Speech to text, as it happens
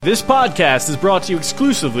This podcast is brought to you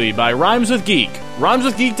exclusively by Rhymes with Geek.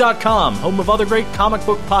 RhymesWithGeek.com, home of other great comic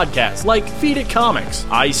book podcasts like Feed It Comics,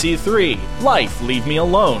 IC3, Life, Leave Me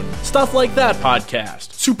Alone, Stuff Like That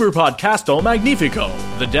Podcast, Super Podcasto Magnifico,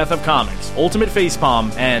 The Death of Comics, Ultimate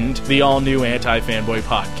Facepalm, and the all-new Anti-Fanboy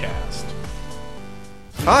Podcast.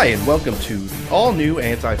 Hi, and welcome to the all-new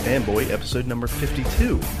Anti-Fanboy episode number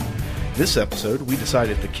 52. This episode, we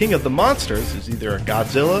decided the king of the monsters is either a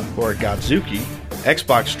Godzilla or a Godzuki.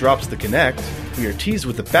 Xbox drops the Kinect, we are teased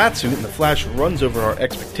with the Batsuit and the Flash runs over our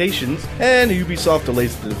expectations, and Ubisoft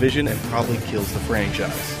delays the Division and probably kills the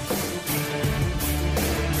franchise.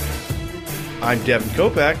 I'm Devin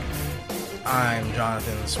Kopak. I'm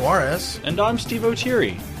Jonathan Suarez. And I'm Steve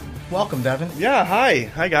O'Teary. Welcome, Devin. Yeah, hi.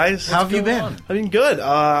 Hi, guys. How have you been? I've been good.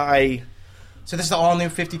 So this is the all-new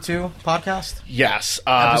 52 podcast? Yes.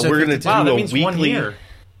 Episode We're going to 52. do Wow, that a means weekly... 1 year.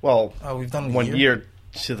 Well, we've done one year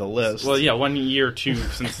to the list. Well, yeah, 1 year too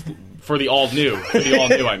since for the all-new.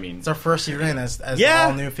 I mean. It's our first year in as the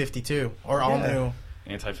all-new 52. Or all-new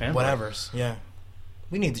Anti-Fanboy. whatever's. Yeah.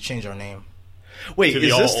 We need to change our name. Wait, To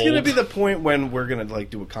is the this all going to old. be the point when we're going to like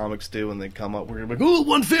do a comics do and then come up, we're going to be like, ooh,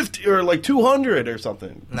 150 or like 200 or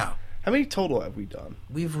something? No. How many total have we done?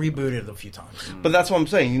 We've rebooted a few times. But that's what I'm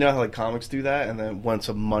saying. You know how like comics do that, and then once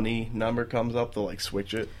a money number comes up, they'll like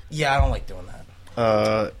switch it. Yeah, I don't like doing that.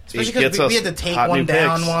 Especially Especially because we had to take one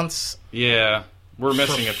down once. Yeah, we're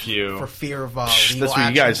missing a few. For fear of legal That's what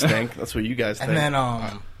action. you guys think. That's what you guys think. And then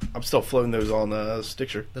I'm still floating those on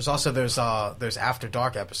Stitcher. there's also those After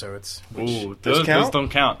Dark episodes. Ooh, Those those count? don't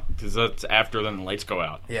count because that's after then the lights go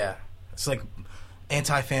out. Yeah. It's like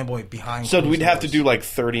anti-fanboy behind So closed we'd have to doors. do like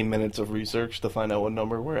 30 minutes of research to find out what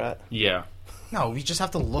number we're at. Yeah. No, we just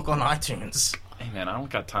have to look on iTunes. Hey man, I don't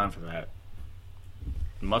got time for that.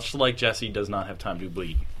 Much like Jesse does not have time to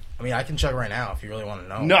bleed. I mean, I can check right now if you really want to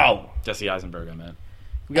know. No! Jesse Eisenberg, I meant.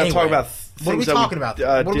 We got to talk Anyway, about what are we things that talking about? What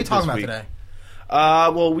are we did talking this about week. today?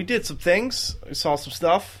 Well, we did some things. We saw some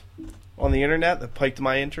stuff on the internet that piqued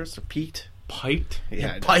my interest, or piqued. Piped?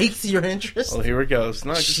 Yeah. Piked your interest? Well, here it goes.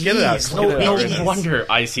 No, just get it out. Jeez, Just get it out. Louise. No wonder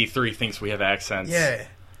IC3 thinks we have accents. Yeah.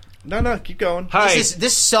 No, keep going. Hi. This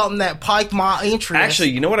is something that piked my interest. Actually,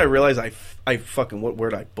 you know what I realized? I fucking, what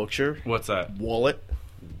word I butcher? What's that? Wallet.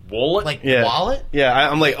 Wallet? like Yeah. wallet? Yeah,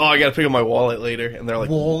 I'm like, oh, I got to pick up my wallet later. And they're like,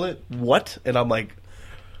 Wallet. what? And I'm like,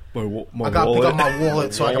 my I got to pick up my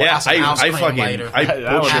wallet so I can Yeah, buy some house I cream fucking, later. I That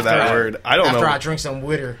butcher was- that word. I don't after know. I drink some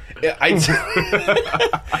Witter.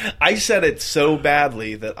 I said it so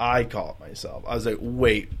badly that I caught myself. I was like,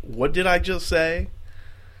 wait, what did I just say?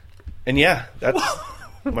 And yeah, that's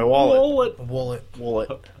my wallet. Wallet.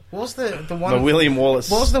 Wallet. What was the one? My William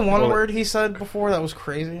Wallace. What was the one wallet. word he said before that was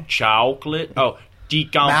crazy? Chocolate? Oh,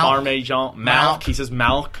 Deacon Milk. Parmesan. Milk. He says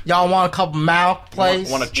milk. Y'all want a cup of milk, please?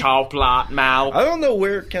 Want a chocolate milk? I don't know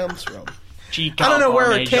where it comes from. Deacon I don't know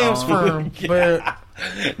where it Parmesan. comes from,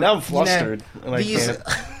 but Now I'm flustered. And I these can't.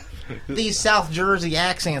 these South Jersey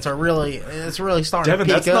accents are it's really starting Devin,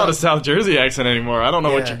 to that's peak not up. a South Jersey accent anymore. I don't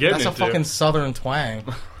know what you're getting That's into. a fucking Southern twang.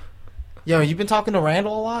 Yo, you been talking to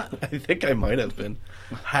Randall a lot? I think I might have been.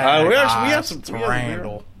 Hey, we guys, have some it's we have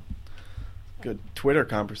Randall. good Twitter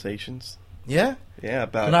conversations. Yeah? Yeah,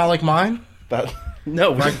 about Not like mine?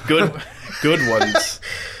 no, good ones.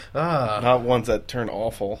 Uh, Not ones that turn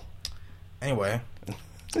awful. anyway.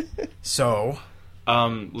 So,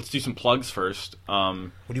 Let's do some plugs first. what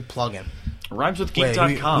are you plugging? Wait,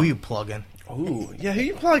 Rhymeswithgeek.com. who you plugging? Ooh, yeah, who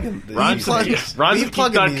you plugging? Rhymes- Who you plugging these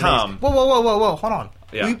Rhymeswithgeek.com. days? Whoa, hold on.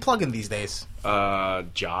 Yeah. Who you plugging these days?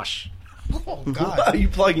 Josh. Oh, Are God. you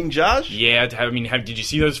plugging Josh? Yeah, did you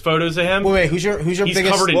see those photos of him? Wait, who's your He's biggest...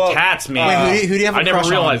 covered in well, tats, man. Wait, who do you have a I never crush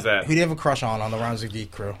realized on? that. Who do you have a crush on the Rhymes of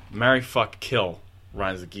Geek crew? Marry, fuck, kill.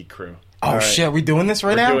 Rhymes the Geek Crew. Oh, right. shit, we doing this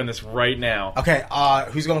right We're now? doing this right now. Okay,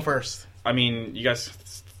 who's going first? I mean, you guys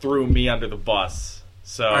threw me under the bus,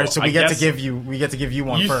 so All right, so I we get guess to give you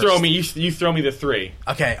one you first. throw me. You throw me the three.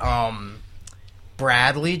 Okay,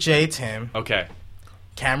 Bradley J. Tim, Okay.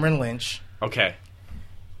 Cameron Lynch, Okay.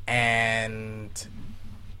 and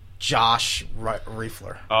Josh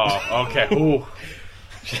Riefler. Oh, okay. Ooh.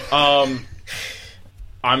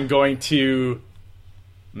 I'm going to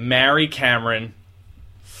marry Cameron,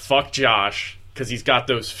 fuck Josh, because he's got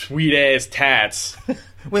those sweet ass tats.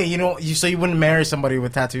 Wait, so you wouldn't marry somebody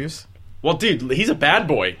with tattoos? Well, dude, he's a bad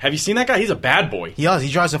boy. Have you seen that guy? He's a bad boy. He does.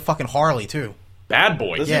 He drives a fucking Harley too. Bad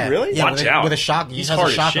boy. Does he Yeah, really? Yeah, Watch with a, out. With a shotgun. He He's has hard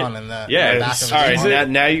a as shotgun shit. in the Yeah, in the it's- back of his All right, car.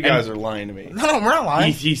 now you guys are lying to me. No, we're not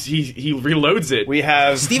lying. He reloads it. We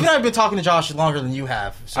have. Steve and I have been talking to Josh longer than you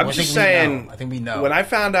have. So I'm I just think we saying. know. I think we know. When I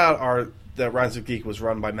found out that Rise of Geek was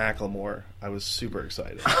run by Macklemore, I was super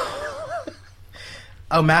excited.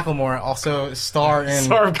 Oh, Macklemore also star in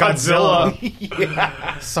Star of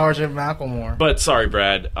Godzilla. Sergeant Macklemore. But sorry,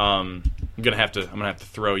 Brad. I'm gonna have to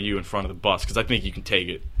throw you in front of the bus because I think you can take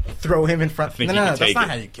it. Throw him in front. think No, you can that's take not it.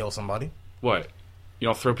 how you kill somebody. What? You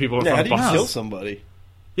don't throw people in Yeah, how front do of you buses? kill somebody?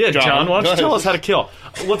 Yeah, John, John, why don't go you tell ahead. us how to kill?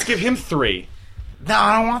 Let's give him 3. No,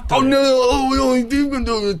 I don't want 3. no! We only can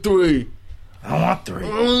do the 3. I don't want 3.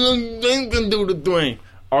 I can do the 3.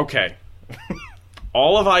 Okay.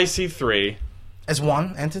 All of IC3 As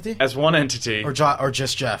one entity? as one entity. Or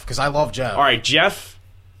just Jeff? Because I love Jeff. All right, Jeff,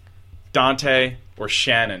 Dante, or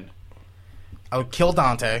Shannon. I would kill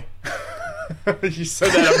Dante. You said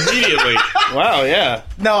that immediately. Wow, yeah.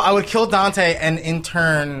 No, I would kill Dante, and in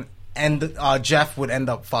turn, Jeff would end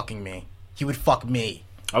up fucking me. He would fuck me.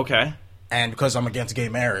 Okay. And because I'm against gay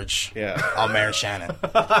marriage, Yeah. I'll marry Shannon.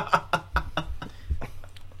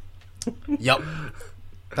 Yep.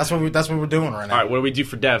 That's what we're doing right now. All right, what do we do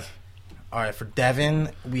for Dev? All right, for Devin,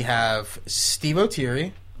 we have Steve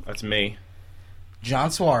O'Teary, That's me.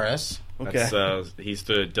 John Suarez, Okay. That's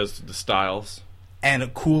does the styles. and a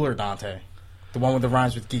cooler Dante. The one with the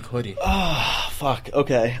Rhymes with Geek hoodie. Fuck.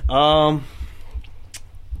 Okay. We're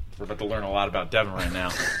about to learn a lot about Devin right now.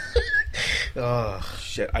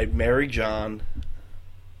 Shit. I'd marry John.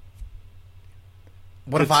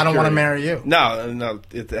 What if I don't want to marry you? No,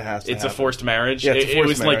 it has to It's a happen. forced marriage. Yeah, it's a it forced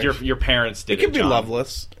was like marriage. your parents did It could be John.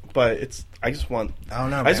 loveless, but I just want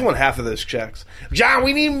man. half of those checks. John,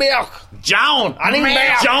 we need milk. John, I need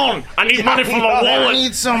milk. John, I need money from my I wallet.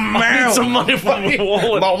 need some milk. I need some money from my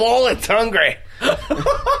wallet. My wallet's hungry.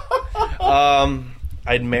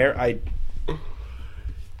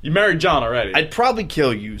 You married John already. I'd probably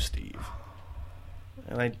kill you, Steve.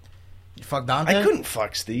 And You fuck Dante? I couldn't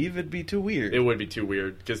fuck Steve. It'd be too weird. It would be too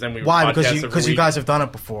weird because then we would Why? podcast Because every you week. guys have done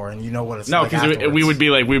it before, and you know what it's No, like because afterwards.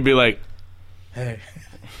 we'd be like, Hey,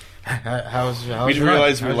 how's We your didn't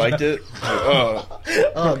realize we liked it. Oh,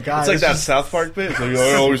 Oh God! it's like that South Park bit. It's like,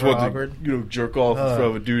 I always super want awkward. to, jerk off in front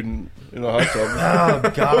of a dude in a hot tub. Oh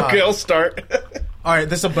God! Okay, I'll start. All right,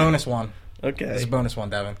 this is a bonus one. Okay. This is a bonus one,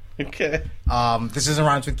 Devin. Okay. This isn't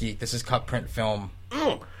Rhymes with Geek. This is Cut Print Film.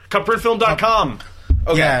 cutprintfilm.com.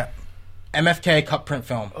 Okay. Yeah, MFK Cut Print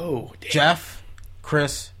Film. Oh, damn. Jeff,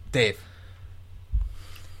 Chris, Dave.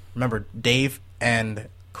 Remember, Dave and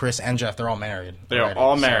Chris and Jeff, they're all married. They are already,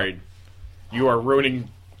 all so- married. You are ruining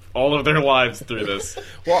all of their lives through this.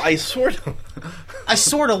 Well, I sort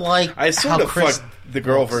of like how Chris. fucked the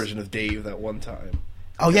girl version of Dave that one time.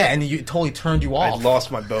 Oh yeah, and you totally turned you I off.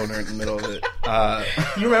 lost my boner in the middle of it.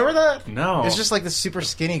 You remember that? No. It's just like this super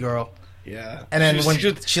skinny girl, Yeah. and then when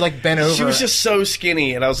she like bent over, She was just so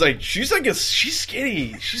skinny, and I was like, she's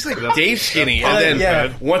skinny. She's like Dave skinny. And then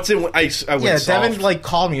yeah. once I went yeah. soft. Devin like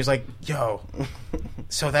called me. He was like, "Yo,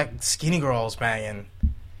 so that skinny girl's banging."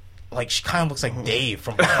 Like she kind of looks like Dave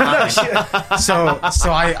from behind. so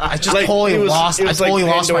I just totally lost. I totally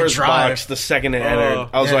lost my Pandora's drive. box the second it entered.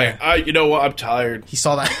 I was yeah. like, you know what? I'm tired. He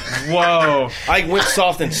saw that. Whoa. I went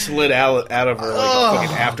soft and slid out of her like a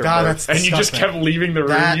fucking afterbirth. God, that's And you just disgusting. kept leaving the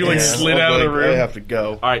room. That You like is- slid I out was of the like, room. I have to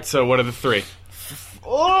go. All right, so what are the 3?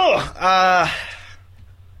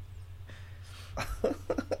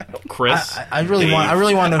 Chris? I really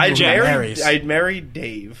want to know who he marries. I'd marry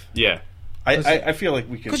Dave. Yeah. I feel like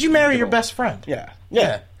we could. Because you marry your best friend. Yeah.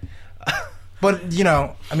 Yeah. But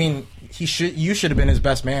I mean, you should have been his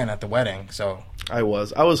best man at the wedding. So I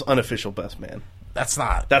was unofficial best man. that's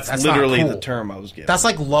not. That's not literally cool. the term I was given. That's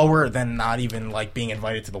like lower than not even like being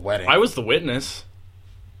invited to the wedding. I was the witness.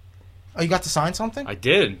 Oh, you got to sign something? I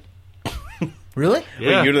did. Really?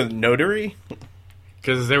 Yeah. Wait, you're the notary?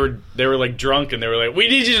 Because they were like drunk and they were like,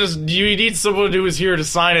 you need someone who was here to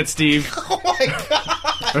sign it, Steve. Oh my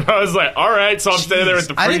God! And I was like, all right. So I'm standing there with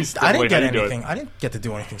the I priest. didn't I'm like, get how you doing? anything. I didn't get to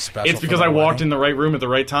do anything special. It's because I walked in the right room at the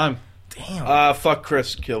right time. Damn. Fuck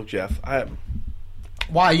Chris, kill Jeff.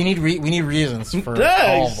 Why? We need reasons for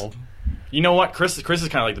Nice. all of them. You know what? Chris is kind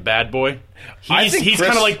of like the bad boy. I He's think kind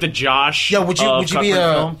Chris- of like the Josh. Yeah. Would you of be Cut Print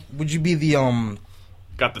Film. would you be the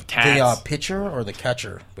Got the tats. pitcher or the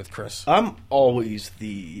catcher with Chris? I'm always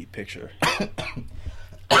the picture.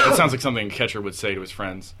 That sounds like something a catcher would say to his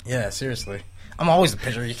friends. Yeah. Seriously. I'm always the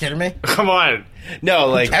pitcher. Are you kidding me? Come on. No,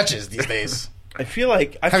 like Catches these days. I feel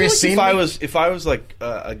like you seen if I was like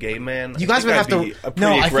a gay man, You guys I would think have I'd to- be a no, pretty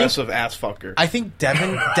I think- aggressive ass fucker. I think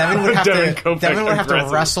Devin would have Devin to Kopeck Devin would have to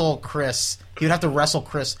aggressive. wrestle Chris. He would have to wrestle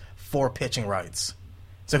Chris for pitching rights.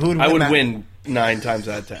 So who would win I would that? win 9 times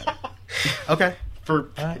out of 10. Okay. For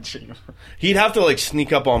pitching. He'd have to like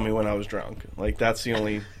sneak up on me when I was drunk. Like that's the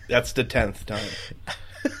 10th time.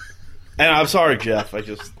 And I'm sorry, Jeff.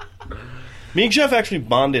 Me and Jeff actually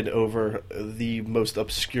bonded over the most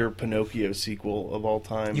obscure Pinocchio sequel of all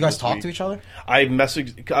time. You guys talk to each other? I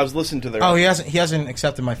was listening to their... Oh, he hasn't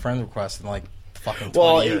accepted my friend request in like fucking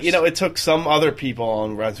 20 years. You know, it took some other people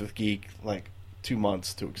on Rhymes with Geek like 2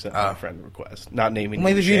 months to accept my friend request. Not naming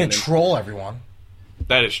maybe you Shannon. didn't troll everyone.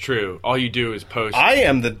 That is true. All you do is post.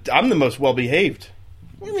 I'm the most well-behaved.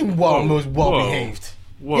 What do you mean most well-behaved?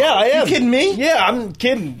 Whoa. Yeah, I am. You kidding me? Yeah, I'm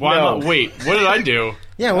kidding. Why no. not? Wait, what did I do?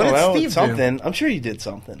 Yeah, what did Steve something. do? I'm sure you did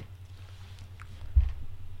something.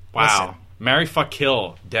 Wow. Listen. Marry, fuck,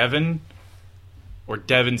 kill. Devin or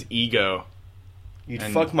Devin's ego? You'd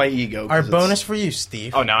fuck my ego. Our bonus for you,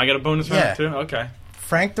 Steve. Oh, now I got a bonus for that too? Okay.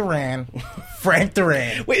 Frank Duran.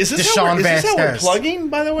 Wait, is this how we're plugging,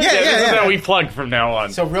 by the way? Yeah, This is how we plug from now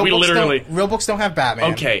on. So real books don't have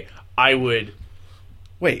Batman. Okay, I would...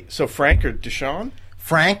 Wait, so Frank or Deshaun?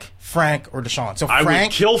 Frank, or Deshaun. So I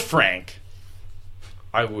Frank... would kill Frank.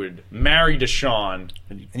 I would marry Deshaun.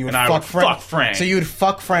 And you would I fuck would Frank. fuck Frank. So you would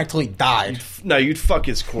fuck Frank till he died. No, you'd fuck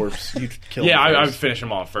his corpse. You'd kill him. Yeah, I first. would finish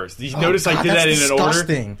him off first. You notice I God, did that in that's an order?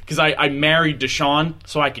 disgusting. Because I married Deshaun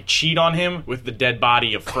so I could cheat on him with the dead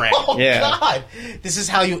body of Frank. Oh, Yeah. God. This is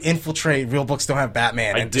how you infiltrate Real Books Don't Have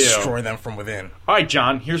Batman and do. destroy them from within. All right,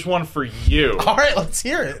 John, here's one for you. All right, let's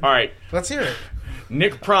hear it. All right, Let's hear it.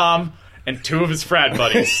 Nick Prom and 2 of his frat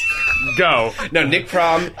buddies. Go. No, Nick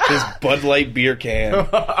Prom, his Bud Light beer can.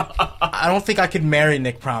 I don't think I could marry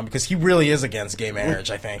Nick Prom because he really is against gay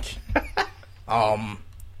marriage, I think. I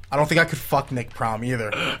don't think I could fuck Nick Prom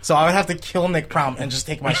either. So I would have to kill Nick Prom and just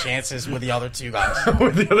take my chances with the other 2 guys.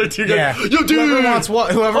 With the other 2 guys. Yeah. Yo, dude. Whoever wants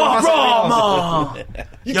what? Whoever wants Prom.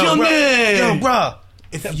 You killed me. Yo, bro.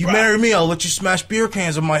 If you marry me, I'll let you smash beer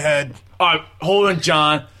cans on my head. All right, hold on,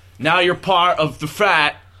 John. Now you're part of the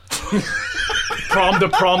frat.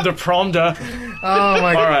 Promda. Oh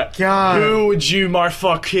my All right. God. Who would you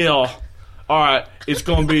fuck kill? All right, it's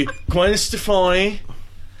gonna be Gwen Stefani,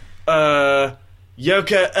 Yoko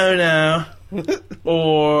Ono,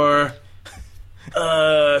 or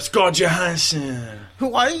Scarlett Johansson.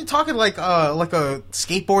 Why are you talking like a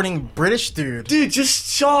skateboarding British dude? Dude, just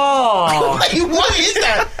stop. What is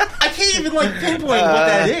that? I can't even pinpoint what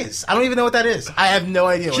that is. I don't even know what that is. I have no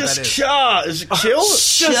idea what that is. Shaw. Is it chill?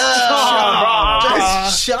 Just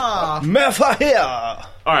Shaw. Mefahia.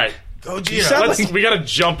 All right, Gojira. we gotta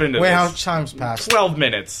jump into Wait, this. how much time's passed? 12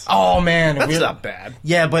 minutes. Oh man, That's not bad.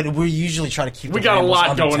 Yeah, but we usually try to keep. We got a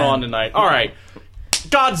lot going on tonight. All right,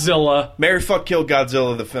 Godzilla. Marry, fuck, kill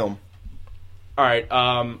Godzilla, the film. All right,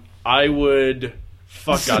 I would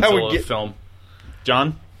fuck Godzilla the film.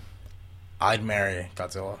 John? I'd marry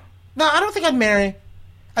Godzilla. No, I don't think I'd marry.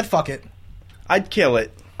 I'd fuck it. I'd kill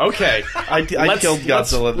it. Okay. I killed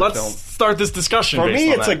Godzilla, the film. Let's start this discussion. For based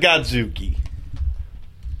me, on it's that. a Godzuki.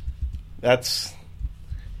 That's.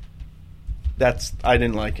 I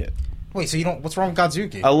didn't like it. Wait, so you don't? What's wrong with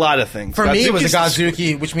Godzuki? A lot of things. For me, it was a Godzuki's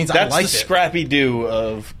Godzuki, which means I That's liked the it. Scrappy Doo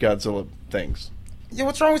of Godzilla things. Yeah,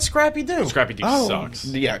 what's wrong with Scrappy Doo? Scrappy Doo sucks.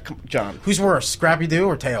 Yeah, John. Who's worse, Scrappy Doo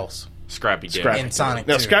or Tails? Scrappy Doo. Scrappy In Doo. Sonic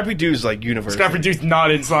No, 2. Scrappy Doo's like universal. Scrappy Doo's not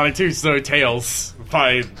in Sonic 2, so Tails.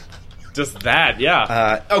 By just that,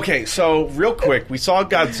 yeah. Okay, so real quick, we saw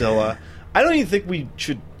Godzilla. I don't even think we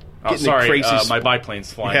should get into crazy... my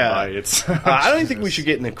biplane's flying by. It's. I don't even think we should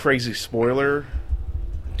get into crazy spoiler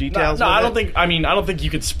details. No, with I it. don't think you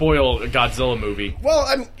could spoil a Godzilla movie. Well,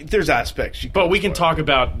 I mean, there's aspects. But we can talk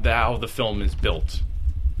about how the film is built.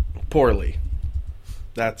 Poorly.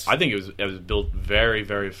 That's. I think it was built very,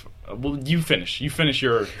 very. Well, you finish. You finish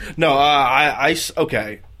your. No,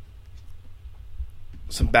 okay.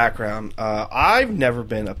 Some background. I've never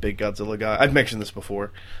been a big Godzilla guy. I've mentioned this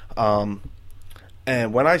before.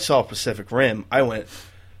 And when I saw Pacific Rim, I went,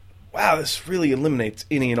 wow, this really eliminates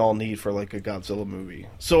any and all need for like a Godzilla movie.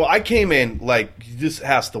 So I came in like, this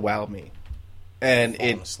has to wow me. And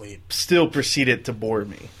it still proceeded to bore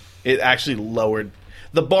me. It actually lowered.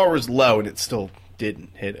 The bar was low and it still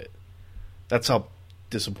didn't hit it. That's how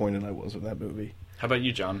disappointed I was with that movie. How about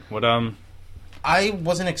you, John? What I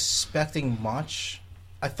wasn't expecting much.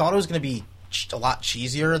 I thought it was going to be a lot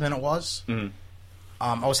cheesier than it was. Mm-hmm.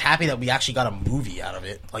 I was happy that we actually got a movie out of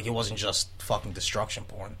it. Like, it wasn't just fucking destruction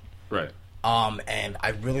porn. Right. And I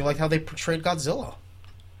really liked how they portrayed Godzilla.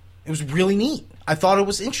 It was really neat. I thought it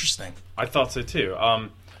was interesting. I thought so too. I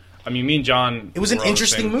mean, me and John. It was an were on the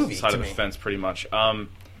interesting same movie Side to of the me. fence, pretty much. When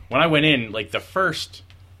I went in, like the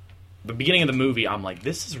beginning of the movie, I'm like,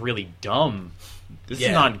 this is really dumb. This is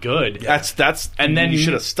not good. Yeah. That's and then you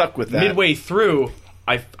should have stuck with that. Midway through,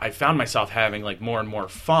 I found myself having like more and more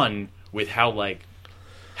fun with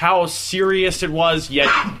how serious it was. Yet,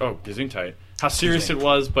 Gesundheit. How serious it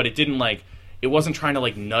was, but it didn't like it wasn't trying to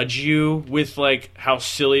like nudge you with like how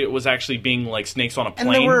silly it was actually being like snakes on a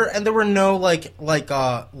plane. And there were no like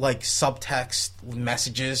subtext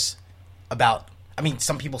messages about. I mean,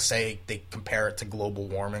 some people say they compare it to global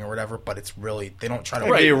warming or whatever, but it's really they don't try to.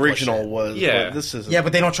 The push original it. was, Yeah. but this is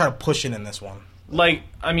but they don't try to push it in this one. Like,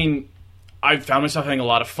 I mean, I found myself having a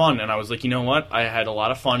lot of fun, and I was like, you know what? I had a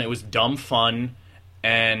lot of fun. It was dumb fun,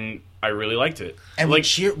 and I really liked it. And like,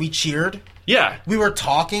 we cheered. Yeah, We were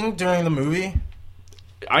talking during the movie.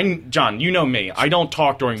 John, you know me. I don't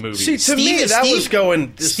talk during movies. See, to me, that was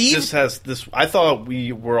going. This has this. I thought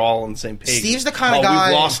we were all on the same page. Steve's the kind of guy.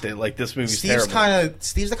 We've lost it. Like this movie's terrible.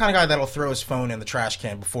 Steve's the kind of guy that'll throw his phone in the trash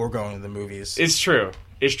can before going to the movies. It's true.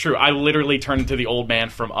 It's true. I literally turn into the old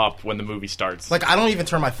man from Up when the movie starts. Like, I don't even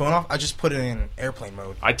turn my phone off. I just put it in airplane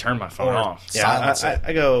mode. I turn my phone off. Yeah, Silence it.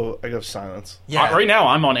 I go silence. Yeah. Right now,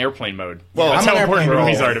 I'm on airplane mode. Well, that's I'm on how important airplane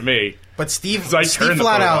movies mode. are to me. But Steve I turn the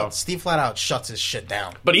flat phone out. off. Steve flat out shuts his shit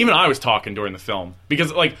down. But even I was talking during the film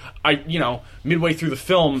because, like, midway through the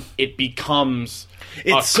film, it becomes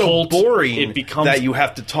It's a so cult. boring It becomes that you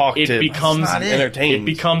have to talk It to becomes That's not it. entertain. It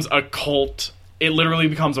becomes a cult. It literally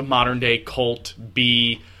becomes a modern day cult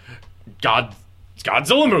B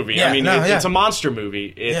Godzilla movie. Yeah, I mean, no, it's a monster movie.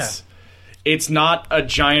 It's not a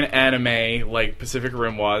giant anime like Pacific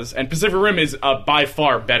Rim was, and Pacific Rim is a by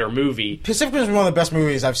far better movie. Pacific Rim is one of the best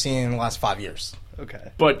movies I've seen in the last 5 years.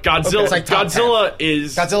 Okay. But Godzilla, It's like top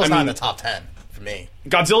Godzilla's not in the top 10 for me.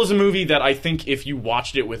 Godzilla's a movie that I think if you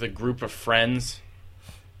watched it with a group of friends,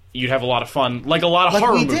 you'd have a lot of fun, like a lot of Like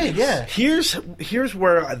horror we movies. did, yeah. Here's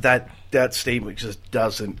where that statement just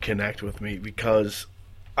doesn't connect with me because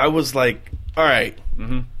I was like, all right,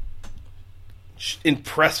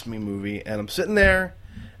 impress me movie, and I'm sitting there,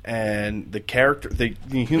 and the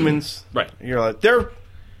humans, Right. You're like they're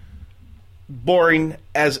boring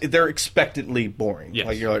as they're expectantly boring. Yes.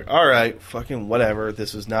 Like you're like, all right, fucking whatever.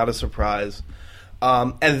 This is not a surprise.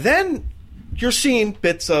 And then you're seeing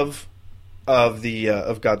bits of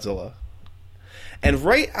Godzilla, and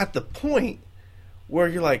right at the point where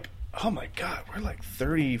you're like, oh my god, we're like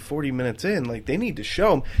 30, 40 minutes in. Like they need to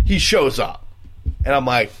show him. He shows up, and I'm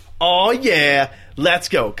like, oh yeah, let's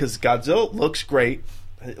go because Godzilla looks great.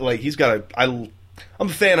 Like he's got I'm a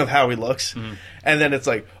fan of how he looks. And then it's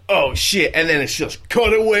like, oh shit, and then it's just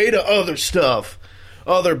cut away to other stuff,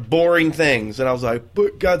 other boring things, and I was like,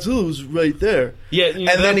 but Godzilla's right there. Yeah, and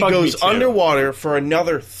then he goes underwater for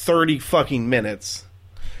another 30 fucking minutes.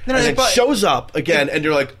 No, And then shows up again, and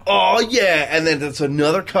you're like, oh yeah, and then it's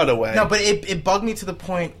another cutaway. No, but it bugged me to the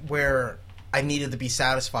point where I needed to be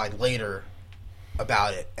satisfied later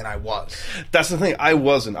about it, and I was. That's the thing, I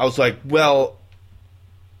wasn't. I was like, well,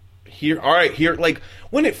 here, like,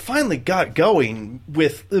 when it finally got going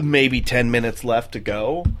with maybe 10 minutes left to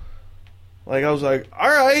go, like, I was like, all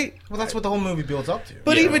right. Well, that's what the whole movie builds up to.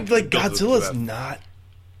 But even, like, builds up to Godzilla's that. not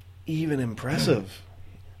even impressive.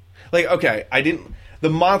 Like, okay, I didn't... The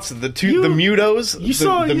monster, the Mutos, You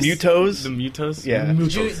saw the Mutos. The Mutos? Yeah.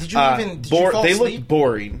 Did you even did you fall they asleep? looked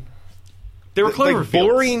boring. They were Cloverfields. Like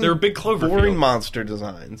boring. They were big Cloverfields. Boring monster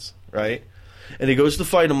designs, right? And he goes to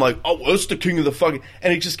fight him like, oh, that's the king of the fucking...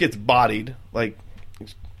 And he just gets bodied. Like,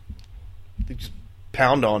 they just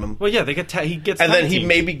pound on him. Well, yeah, he gets And then tag he teamed.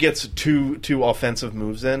 maybe gets two offensive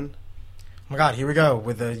moves in. Oh my god, here we go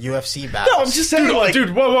with the UFC battle. No, I'm just saying, like...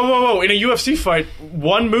 Dude, whoa. In a UFC fight,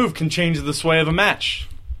 one move can change the sway of a match.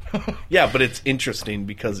 Yeah, but it's interesting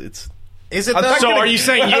because it's... Is it I'm though? not So gonna- are you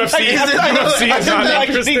saying UFC is I'm not not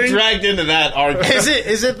interesting? getting dragged into that argument.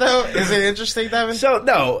 Is it though? Is it interesting, Devin? So,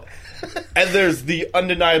 no. And there's the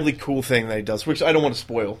undeniably cool thing that he does, which I don't want to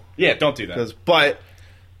spoil. Yeah, don't do that.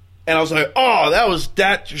 And I was like, oh,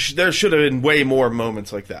 there should have been way more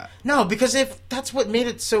moments like that. No, because if that's what made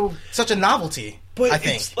it such a novelty. But I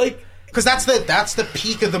think it's like... because that's the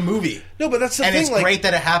peak of the movie. No, but that's the and thing. it's like, great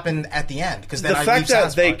that it happened at the end because then the I fact leave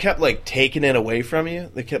that they satisfied. kept like taking it away from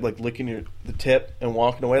you, they kept like licking the tip and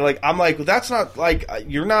walking away. Like I'm like, that's not like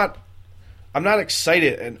you're not. I'm not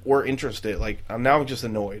excited or interested. Like I'm just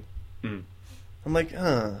annoyed. I'm like,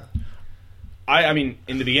 I mean,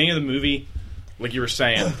 in the beginning of the movie, like you were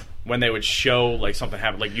saying, when they would show like something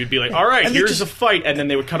happen, like you'd be like, all right, And they here's just- a fight, and then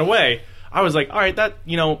they would cut away. I was like, all right, that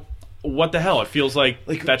what the hell? It feels like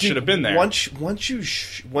that dude, should have been there. Once you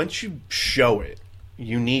show it,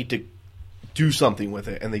 you need to do something with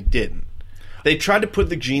it, and they didn't. They tried to put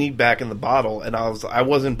the genie back in the bottle, and I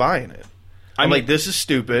wasn't buying it. I'm like, this is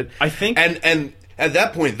stupid. I think, and at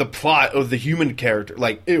that point, the plot of the human character,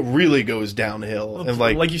 like, it really goes downhill. And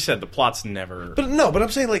like you said, the plot's never. But I'm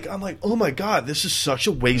saying, like, I'm like, oh my god, this is such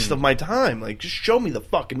a waste of my time. Like, just show me the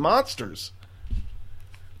fucking monsters.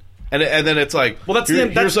 And then it's like, well, that's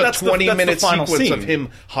here's a 20-minute final sequence scene of him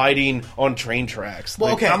hiding on train tracks.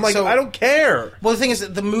 Well, Like, okay, I'm like, so- I don't care. Well, the thing is,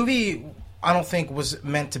 that the movie, I don't think, was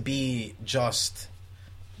meant to be just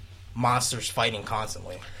monsters fighting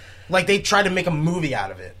constantly. Like, they tried to make a movie out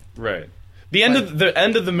of it. Right. The end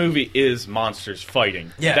of the movie is monsters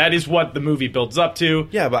fighting. Yeah. That is what the movie builds up to.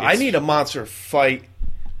 Yeah, but I need a monster fight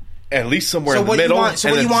at least somewhere in the what middle, you and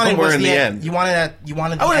then somewhere in the end. You wanted the I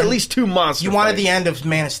want end- at least 2 monsters. You wanted the end of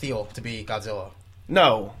Man of Steel to be Godzilla.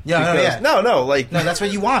 No. Yeah, because, no, no, like No, that's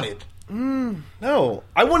what you wanted. no.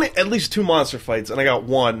 I wanted at least 2 monster fights, and I got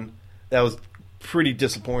one that was pretty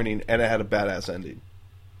disappointing, and it had a badass ending.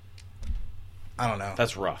 I don't know.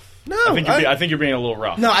 That's rough. No, I think you're being a little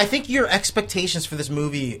rough. No, I think your expectations for this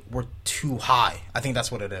movie were too high. I think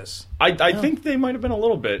that's what it is. I think they might have been a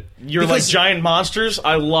little bit. You're Because- like giant monsters.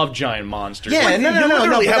 I love giant monsters. Yeah, Like, no, You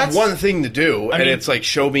literally but have that's- one thing to do, and mean- it's like,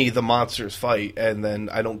 show me the monsters fight, and then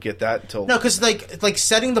I don't get that until... No, because like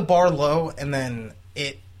setting the bar low and then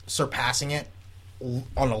it surpassing it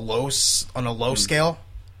on a low scale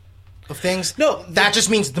of things. No, that just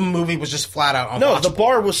means the movie was just flat out unwatchable. No, the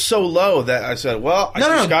bar was so low that I said, well, I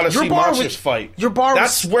just got to your see bar monsters was- fight. your bar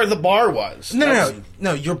That's was- where the bar was.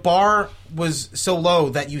 No. Your bar was so low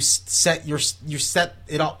that you set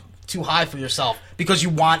it up too high for yourself because you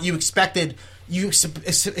expected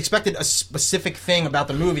a specific thing about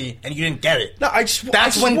the movie and you didn't get it. No,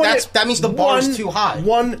 that means the bar is too high.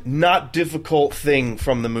 One not difficult thing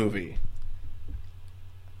from the movie.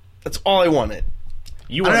 That's all I wanted.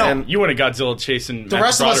 You I don't wanted Godzilla chasing The Matt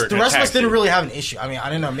rest of us Broderick didn't really have an issue. I mean, I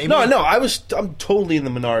don't know. Maybe No, I'm totally in the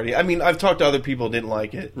minority. I mean, I've talked to other people who didn't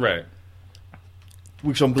like it, Right.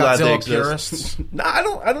 which I'm glad they Godzilla exist. purists. No,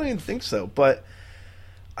 I don't even think so. But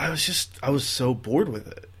I was so bored with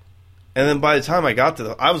it. And then by the time I got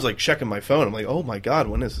to I was like checking my phone. I'm like, oh my god,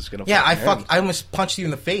 when is this gonna? Yeah, end? I almost punched you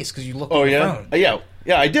in the face because you looked Oh at your yeah, phone.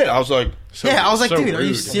 yeah, I did. I was like, Yeah, I was like, so dude, are you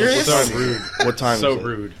rude. serious? So rude. what time? So is it?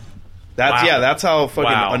 rude. That's Wow. that's how fucking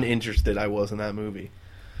Wow. uninterested I was in that movie.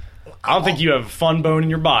 I don't think you have a fun bone in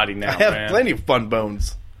your body now, I have man. plenty of fun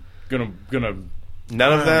bones. Gonna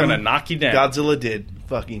None of them. gonna knock you down. Godzilla did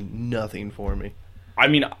fucking nothing for me. I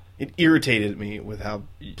mean, It irritated me with how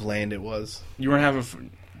bland it was. you weren't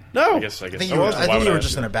having. No, I guess. I think so. you were, Why I think would you were ask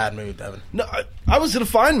just in a bad mood, Devin. no, I was in a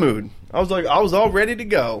fine mood. I was all ready to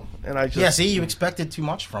go, and I just Yeah, see, you expected too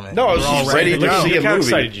much from it. No, I was You were all just ready to Look go. at see a how movie.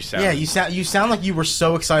 excited you sound. Yeah, you sound like you were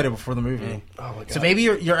so excited before the movie. Oh my god! So maybe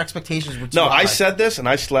your expectations were too no, high. I said this, and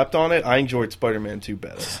I slept on it. I enjoyed Spider-Man 2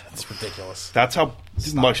 better. It's ridiculous. That's how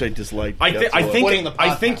much I disliked. I Quitting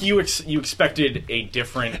the think you expected a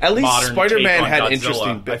different At least modern Spider-Man take on had Godzilla.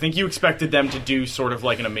 interesting bit- I think you expected them to do sort of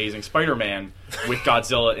like an Amazing Spider-Man with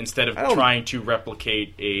Godzilla instead of don't- trying to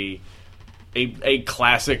replicate a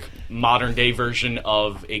classic modern day version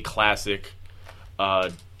of a classic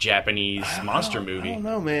Japanese monster movie. I don't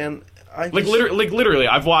know, man. Literally,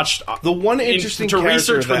 I've watched The one interesting to character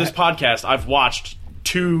research for that- this podcast. I've watched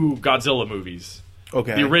 2 Godzilla movies.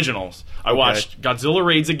 Okay. The originals. I watched Godzilla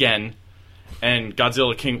Raids Again and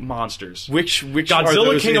Godzilla King of Monsters. Which Godzilla are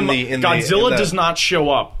those King of Godzilla in does not show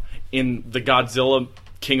up in the Godzilla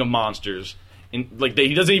King of Monsters. He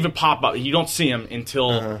doesn't even pop up. You don't see him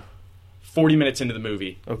until 40 minutes into the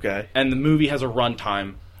movie. Okay. And the movie has a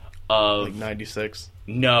runtime of Like 96.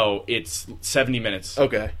 no, it's 70 minutes.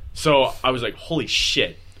 Okay. So I was like, holy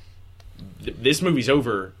shit. This movie's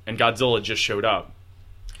over and Godzilla just showed up.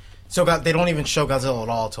 So they don't even show Godzilla at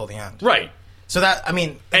all till the end. Right. So that, I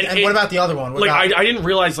mean, and And what about the other one? What about, I didn't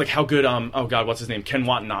realize how good oh god, what's his name? Ken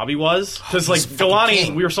Watanabe was. Because he's fucking Galani,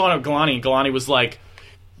 king. we were talking about Galani, and Galani was like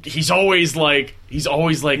he's always fucking,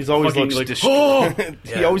 looks oh!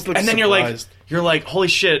 He always looks And then surprised. you're like, holy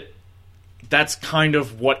shit, that's kind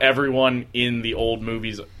of what everyone in the old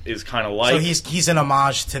movies is kind of like. so he's an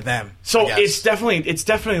homage to them. So I guess. it's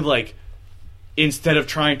definitely like, instead of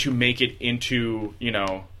trying to make it into,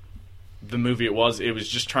 the movie it was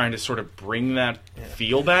just trying to sort of bring that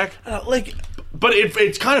feel back. But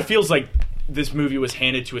it kind of feels like this movie was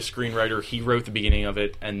handed to a screenwriter. He wrote the beginning of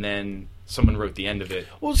it, and then someone wrote the end of it.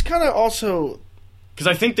 Well, it's kind of also... Because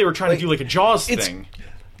I think they were trying to do like a Jaws thing.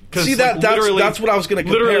 See, that's what I was going to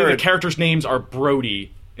compare Literally, it. the characters' names are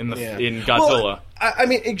Brody in in Godzilla. Well, I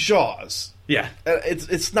mean, in Jaws, yeah.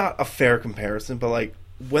 it's not a fair comparison, but like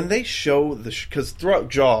when they show because throughout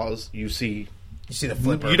Jaws you see the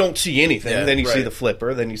flipper. you don't see anything, Yeah, then you see right. the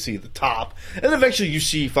flipper, then you see the top, and then eventually you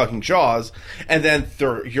see fucking Jaws, and then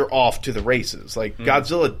you're off to the races. Like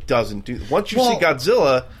Godzilla doesn't do. Once you see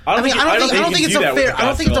Godzilla, I don't think it's a fair. I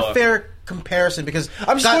don't think it's a Godzilla. fair comparison because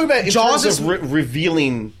I'm just talking about in Jaws terms is of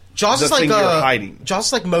revealing Jaws the is like thing you're hiding. Jaws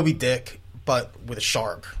is like Moby Dick, but with a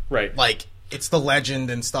shark. Right. Like, it's the legend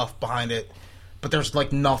and stuff behind it, but there's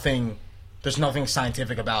like nothing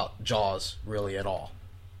scientific about Jaws really at all.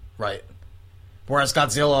 Right. Whereas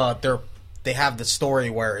Godzilla, they have the story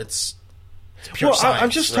where it's pure science. I'm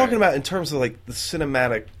just talking about in terms of like the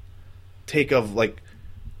cinematic take of like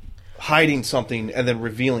hiding something and then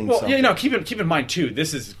revealing something. Well, yeah, keep in mind too,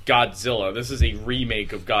 this is Godzilla. This is a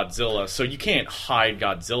remake of Godzilla, so you can't hide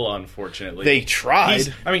Godzilla, unfortunately. They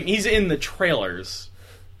tried. He's in the trailers.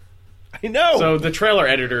 I know. So the trailer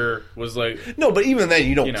editor was like... No, but even then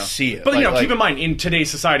you don't see it. But, keep in mind, in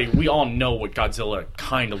today's society, we all know what Godzilla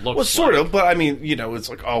kind of looks like. Well, sort of, but I mean, it's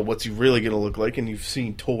like, oh, what's he really going to look like? And you've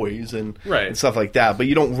seen toys and stuff like that, but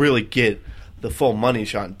you don't really get the full money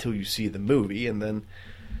shot until you see the movie, and then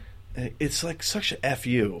it's like such a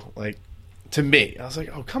FU, like, to me. I was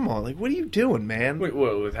like, oh, come on, like, what are you doing, man? Wait,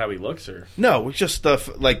 what, with how he looks, or? No, it's just stuff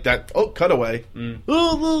like that, cutaway.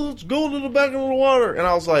 Oh, let's go to the back of the water. And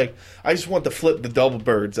I was like, I just want to flip the double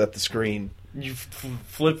birds at the screen. You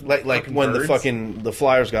flip like when birds? the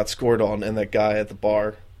Flyers got scored on and that guy at the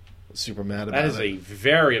bar was super mad about it. That is a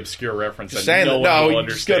very obscure reference just that no one will you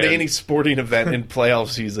understand. Just go to any sporting event in playoff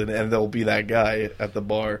season and there'll be that guy at the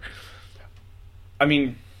bar. I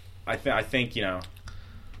mean, I think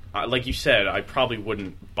like you said, I probably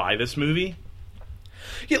wouldn't buy this movie.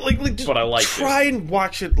 Yeah, like just but I like try and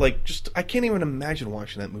watch it. Like, I can't even imagine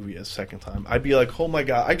watching that movie a second time. I'd be like, oh my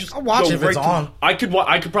god, I'll watch it if it's on. I could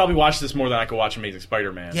probably watch this more than I could watch Amazing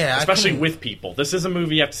Spider-Man. Yeah, especially with people. This is a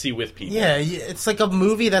movie you have to see with people. Yeah, it's like a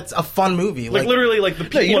movie that's a fun movie. Like literally, like the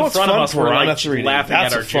people in front of us were like laughing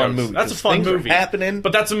at our jokes. Movie, that's a fun movie. Happening,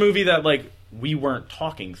 but that's a movie that like we weren't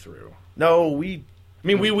talking through. No, we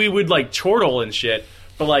would like chortle and shit,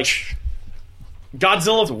 but like.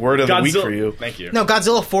 Godzilla. It's a word of the week for you. Thank you. No,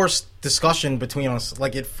 Godzilla forced discussion between us.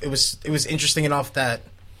 Like it was interesting enough that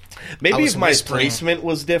maybe if my placement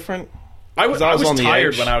was different. I was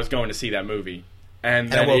tired when I was going to see that movie,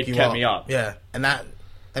 and then it kept me up. Yeah, and that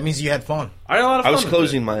means you had fun. I had a lot of fun. I was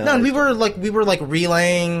closing my eyes. No, and we were like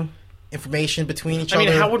relaying information between each other. I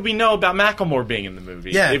mean, how would we know about Macklemore being in the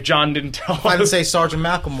movie? Yeah. If John didn't tell us. I didn't say Sergeant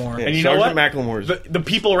Macklemore. Yeah, and you know what? Macklemore's the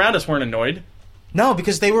people around us weren't annoyed. No,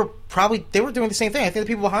 because they were doing the same thing. I think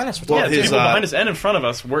the people behind us were talking. Yeah, the people behind us and in front of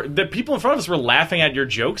us the people in front of us were laughing at your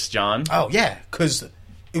jokes, John. Oh yeah, because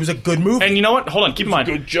it was a good movie. And you know what? Hold on, keep in mind,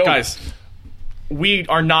 good joke. Guys. We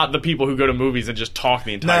are not the people who go to movies and just talk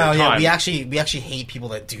the entire time. Yeah, we actually hate people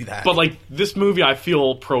that do that. But like this movie, I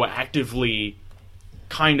feel proactively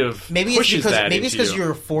kind of pushes that. Maybe it's because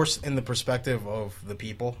you're forced in the perspective of the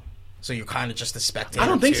people, so you're kind of just a spectator. I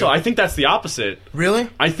don't think so. I think that's the opposite. Really?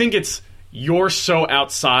 I think it's. You're so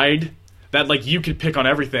outside that like you could pick on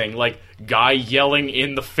everything, like guy yelling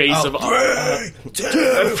in the face of. That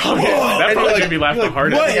probably made me laugh the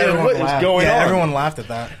hardest. What is going on? Everyone laughed at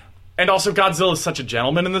that. And also, Godzilla is such a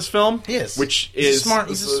gentleman in this film. He is, which he's a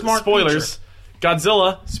smart spoilers. Creature.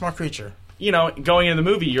 Godzilla, smart creature. Going into the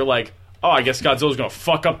movie, you're like, oh, I guess Godzilla's gonna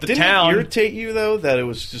fuck up the town. Didn't it irritate you though that it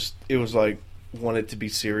was like. Wanted to be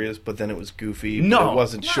serious, but then it was goofy. No, I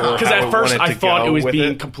wasn't sure because at first I thought it was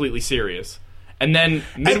being it. Completely serious, and then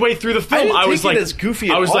midway through the film, I was like, as goofy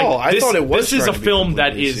at all. I thought it was. This is a film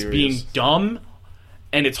that is serious. being dumb,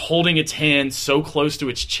 and it's holding its hand so close to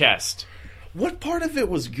its chest. What part of it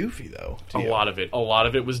was goofy though? A lot of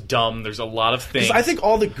it was dumb. There's a lot of things. I think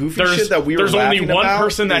all the goofy shit that we were. There's only one about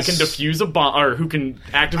person that can defuse a bomb or who can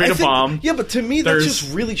activate a bomb. Yeah, but to me, that's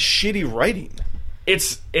just really shitty writing. I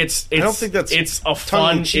don't think that's it's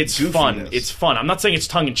fun. It's fun. I'm not saying it's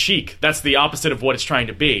tongue in cheek. That's the opposite of what it's trying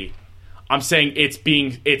to be. I'm saying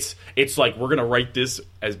it's like we're gonna write this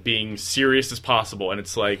as being serious as possible, and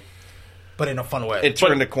it's like, but in a fun way. It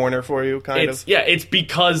turned a corner for you, kind of. Yeah, it's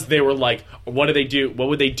because they were like, what do they do? What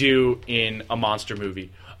would they do in a monster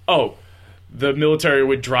movie? Oh, the military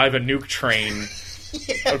would drive a nuke train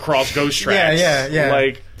across ghost tracks. Yeah.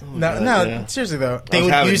 Like. Seriously though,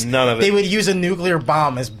 they would use a nuclear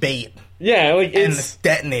bomb as bait. Yeah, like and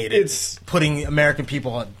detonate it. It's putting American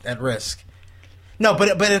people at risk. No,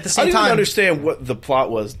 but at the same time, I didn't understand what the plot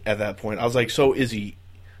was at that point. I was like, so is he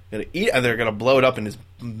gonna eat? Are they gonna blow it up in his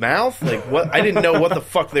mouth? Like what? I didn't know what the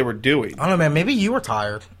fuck they were doing. I don't know, man. Maybe you were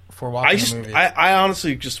tired for watching the movie. I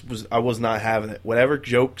honestly was not having it. Whatever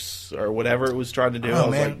jokes or whatever it was trying to do, I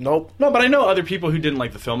was like, nope. No, but I know other people who didn't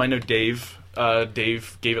like the film. I know Dave.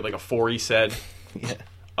 Dave gave it like a 4. He said, "Yeah."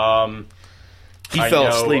 He fell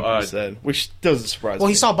asleep. He said, which doesn't surprise me. Well,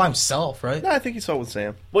 he saw it by himself, right? No, I think he saw it with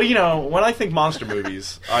Sam. Well, when I think monster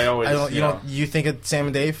movies, I always you think of Sam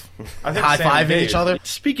and Dave I think high-fiving each other.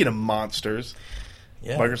 Speaking of monsters,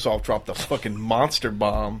 Microsoft dropped the fucking monster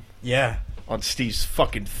bomb. Yeah. on Steve's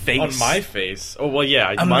fucking face. On my face. Oh well,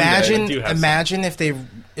 yeah. Imagine, I do have imagine if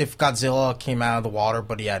Godzilla came out of the water,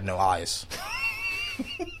 but he had no eyes.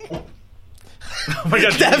 Oh my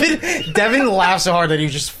god, Devin laughed so hard that he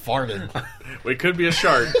just farted. it could be a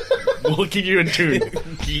shark. We'll keep you in tune.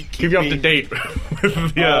 Keep you up to date with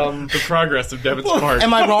the progress of Devin's fart.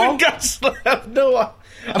 Am I wrong? Godzilla have no eye.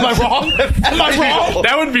 Am I wrong? Am I wrong?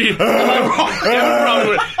 That would be. Am I wrong?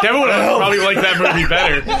 Devin would probably like that movie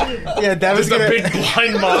better. Yeah, Devin's Just a big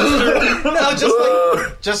blind monster.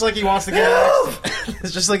 No, just like he wants to get.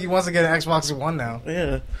 It's just like he wants to get an Xbox One now.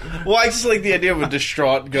 Yeah. Well, I just like the idea of a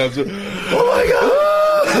distraught Godzilla. Oh my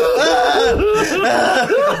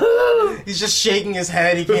god! He's just shaking his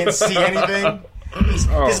head. He can't see anything.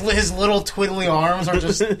 His little twiddly arms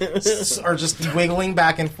are just wiggling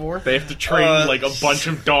back and forth. They have to train like a bunch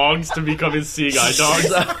of dogs to become his seeing eye dogs.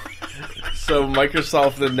 So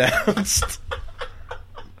Microsoft announced.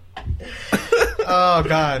 Oh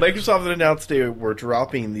god! Microsoft announced they were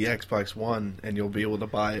dropping the Xbox One, and you'll be able to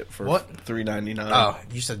buy it for $399. Oh,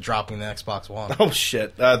 you said dropping the Xbox One. Oh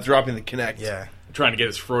shit! Dropping the Kinect. Yeah. Trying to get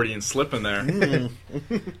his Freudian slip in there.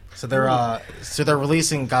 So they're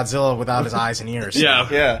releasing Godzilla without his eyes and ears.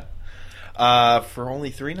 Yeah. For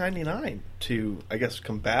only $399 to, I guess,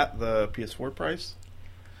 combat the PS4 price.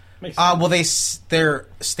 Well, their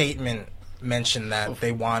statement mentioned that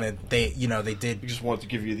they did. You just wanted to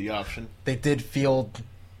give you the option. They did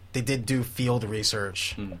do field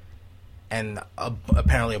research, and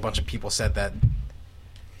apparently a bunch of people said that,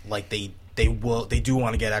 like they do want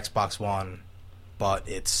to get Xbox One, but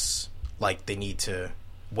it's like they need to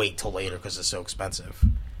wait till later because it's so expensive.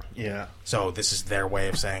 Yeah. So this is their way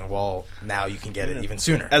of saying, well, now you can get it even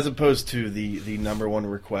sooner. As opposed to the number one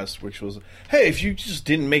request, which was, hey, if you just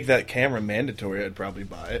didn't make that camera mandatory, I'd probably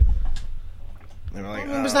buy it. They were like,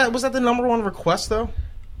 was that the number one request though?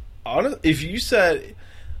 If you said,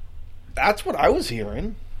 that's what I was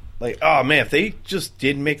hearing. Like, oh man, if they just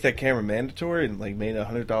didn't make that camera mandatory and like made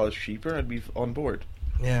 $100 cheaper, I'd be on board.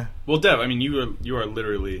 Yeah. Well, Dev, I mean, you are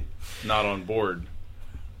literally not on board.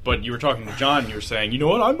 But you were talking to John. You were saying, you know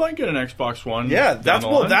what? I might get an Xbox One. Yeah,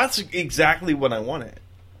 that's exactly what I wanted.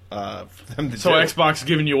 For them to so do. Xbox is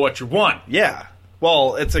giving you what you want. Yeah.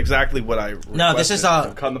 Well, it's exactly what I requested. No, this is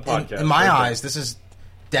I'm cutting the podcast. in my eyes, this is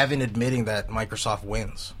Devin admitting that Microsoft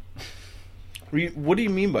wins. What do you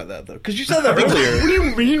mean by that, though? Because you said that earlier. What do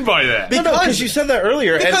you mean by that? Because you said that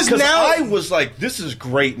earlier. Because now I was like, "This is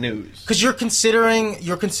great news." Because you're considering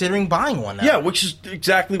buying one now. Yeah, which is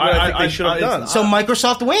exactly what I think they should have done. So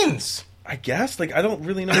Microsoft wins. I guess. Like, I don't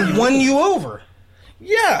really know. They won you over.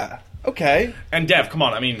 Yeah. Okay. And Dev, come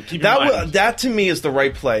on. I mean, keep in mind. That to me is the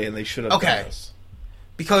right play, and they should have done this.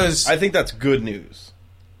 Because I think that's good news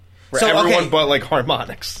for everyone, but like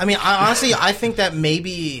Harmonix. I mean, honestly, I think that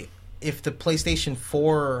maybe if the PlayStation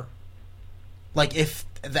 4, like if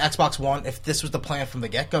the Xbox One, if this was the plan from the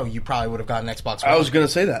get-go, you probably would have gotten Xbox One. I was going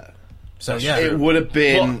to say that. So yeah, it would have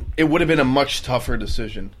been a much tougher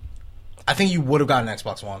decision. I think you would have gotten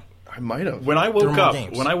Xbox One. I might have. When I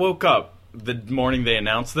woke up the morning they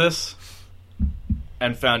announced this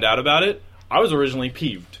and found out about it, I was originally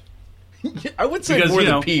peeved. I would say more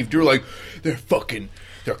than peeved. You're like, they're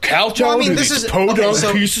couch I mean, this is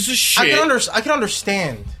pieces of shit. I can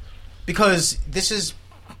understand because this is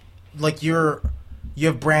like you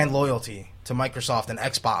have brand loyalty to Microsoft and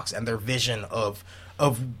Xbox and their vision of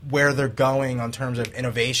where they're going in terms of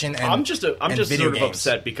innovation. And I'm just sort of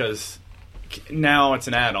upset because now it's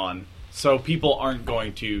an add-on, so people aren't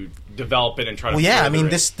going to develop it and try to. Well, yeah, I mean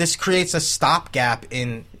this creates a stopgap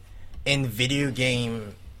in video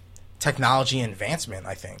game technology advancement,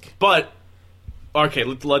 I think. But okay,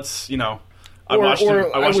 let's I watched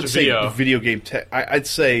a video. Video game tech. I'd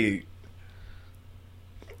say,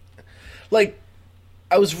 like,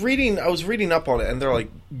 I was reading up on it, and they're like,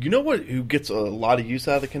 you know what? Who gets a lot of use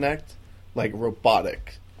out of the Kinect? Like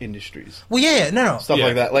robotic industries. Well, yeah, no, stuff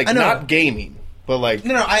like that. Like not gaming, but like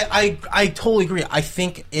no. I totally agree. I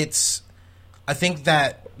think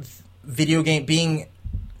that video game being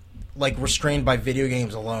like restrained by video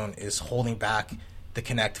games alone is holding back the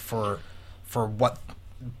Kinect for what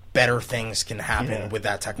better things can happen with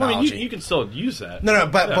that technology. Well, I mean, you can still use that. No,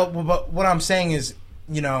 but what I'm saying is,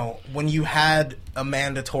 when you had a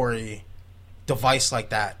mandatory device like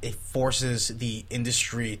that, it forces the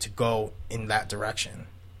industry to go in that direction.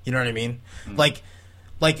 You know what I mean? Mm-hmm.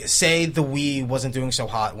 Like say the Wii wasn't doing so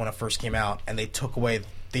hot when it first came out, and they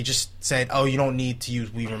just said, oh, you don't need to use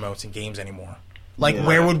Wii remotes in games anymore. Like,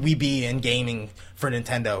 where would we be in gaming for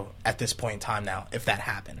Nintendo at this point in time now if that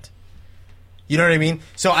happened? You know what I mean?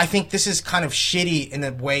 So I think this is kind of shitty in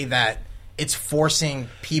a way that it's forcing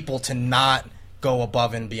people to not go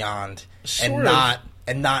above and beyond Sort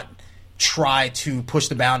and not try to push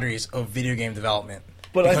the boundaries of video game development.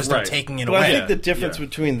 But because they're right. taking it But away. I think the difference Yeah.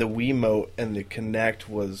 between the Wiimote and the Kinect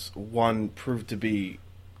was one proved to be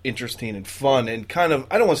interesting and fun and kind of,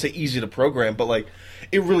 I don't want to say easy to program, but like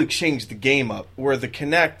it really changed the game up. Where the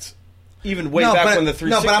Kinect, even way No, back but- when the no,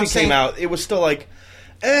 360 but I'm came saying- out, it was still like,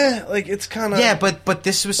 like it's kind of Yeah, but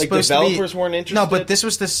this was Like, supposed to be developers weren't No, interested? but this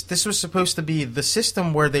was supposed to be the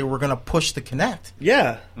system where they were going to push the Kinect.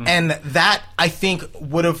 yeah. And that, I think,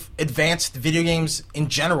 would have advanced video games in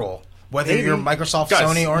general, whether Maybe. you're Microsoft, Guys,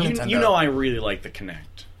 Sony, or you, Nintendo. you know I really like the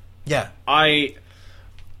Kinect. yeah. I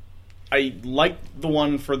like the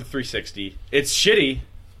one for the 360. It's shitty,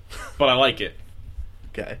 but I like it.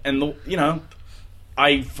 Okay. And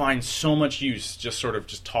I find so much use just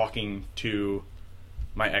talking to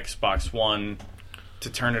my Xbox One, to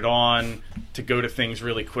turn it on, to go to things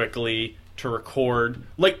really quickly, to record.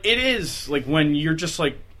 Like, it is like when you're just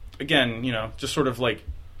like, again, just sort of like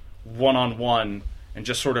one-on-one and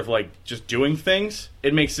just sort of like just doing things,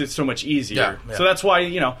 it makes it so much easier. Yeah. So that's why,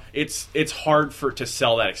 it's hard to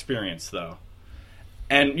sell that experience though.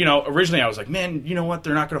 And, originally I was like, man, you know what?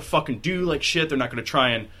 They're not going to fucking do like shit. They're not going to try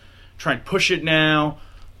and push it now.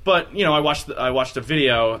 But, I watched a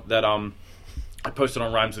video that I posted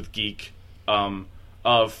on Rhymes with Geek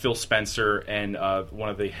of Phil Spencer and one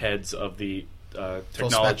of the heads of the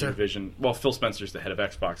technology Spencer? division. Well, Phil Spencer's the head of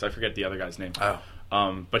Xbox. I forget the other guy's name.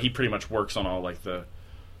 Oh. But he pretty much works on all like the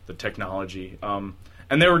technology.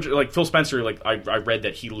 And they were like Phil Spencer. Like I read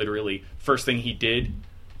that he literally first thing he did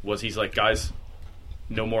was he's like, guys,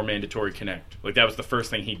 no more mandatory Kinect. Like that was the first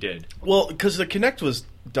thing he did. Well, because the Kinect was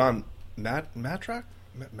Don Matrak?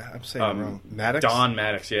 I'm saying it wrong. Maddox? Don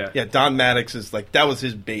Maddox, yeah. Yeah, Don Maddox is like, that was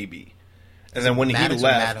his baby. And then when Maddox he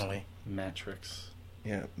or left... Matrix?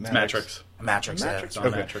 Yeah, It's Maddox. Matrix. Matrix, yeah. Matrix? Don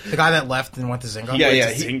Okay. Matrix. The guy that left and went to Zynga? Yeah,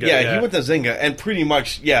 went to he Zynga, went to Zynga, and pretty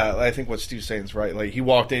much, I think what Steve's saying is right. Like, he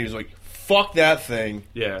walked in, he was like, fuck that thing.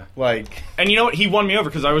 Yeah. Like... And you know what? He won me over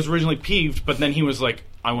because I was originally peeved, but then he was like,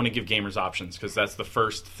 I want to give gamers options because that's the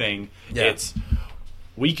first thing. Yeah. It's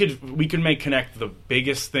we could make Kinect the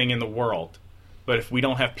biggest thing in the world, but if we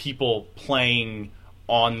don't have people playing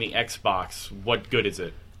on the Xbox, what good is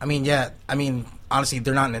it? I mean, honestly,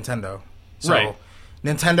 they're not Nintendo. So Right.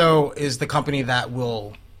 Nintendo is the company that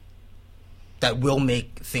will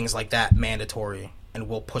make things like that mandatory and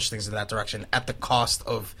will push things in that direction at the cost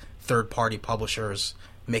of third-party publishers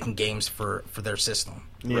making games for their system.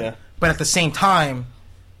 Yeah. But at the same time,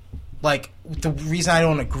 like, the reason I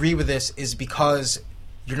don't agree with this is because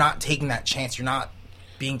you're not taking that chance. You're not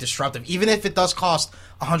being disruptive. Even if it does cost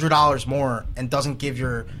 $100 more and doesn't give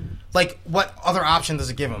your... Like, what other option does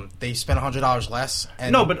it give them? They spend $100 less?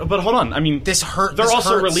 And No, but hold on. I mean, This hurt- They're this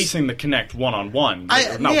also hurts. releasing the Kinect one-on-one.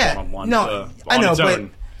 I, Not yeah, one-on-one. no, I on know, its but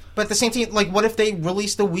own. at the same time, like, what if they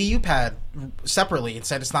released the Wii U pad separately and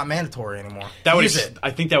said it's not mandatory anymore? That would Use it.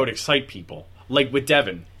 I think that would excite people. Like with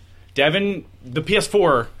Devin, the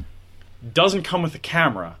PS4 doesn't come with a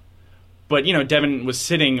camera, but Devin was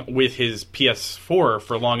sitting with his PS4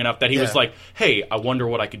 for long enough that he was Yeah. like, "Hey, I wonder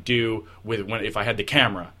what I could do if I had the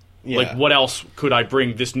camera. Yeah. Like, what else could I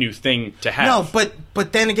bring this new thing to have?" No,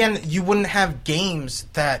 but then again, you wouldn't have games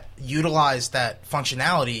that utilize that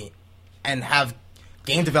functionality and have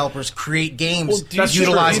game developers create games do you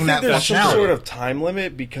utilizing think that there's some functionality. sort of time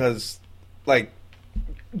limit? Because, like,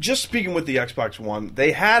 just speaking with the Xbox One,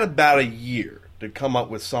 they had about a year to come up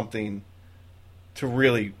with something to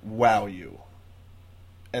really wow you,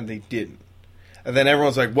 and they didn't. And then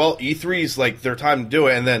everyone's like, "Well, E3's like their time to do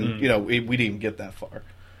it," and then we didn't even get that far.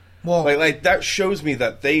 Well, Like that shows me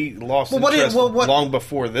that they lost Well, what interest is- what- long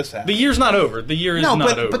before this happened. the year's not over. The year is no,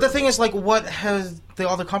 not over. but the thing is, like, what has the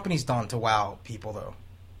other companies done to wow people, though?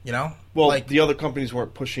 You know? Well, like, the other companies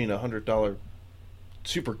weren't pushing $100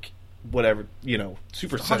 super, whatever,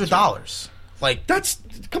 super sensor. $100. Like, That's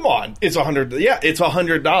come on. It's $100. Yeah, it's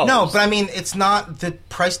 $100. no, but I mean, it's not the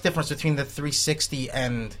price difference between the 360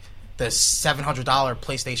 and the $700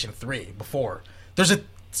 PlayStation 3 before. There's a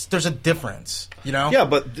difference, you know? yeah,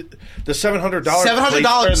 but the $700,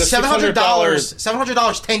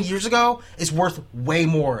 $700 10 years ago is worth way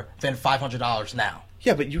more than $500 now.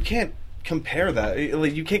 Yeah, but you can't compare that.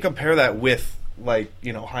 Like, you can't compare that with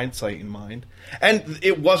hindsight in mind. And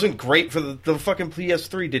it wasn't great for the fucking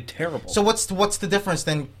PS3. Did terrible. So what's the difference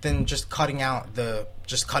than just cutting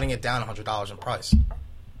it down $100 in price?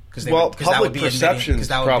 Because public perception is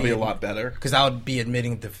probably a lot better. Because that would be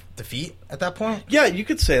admitting defeat at that point. Yeah, you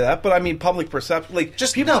could say that, but I mean, public perception. Like,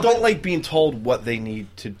 people don't like being told what they need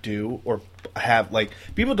to do or have. Like,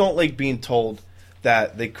 people don't like being told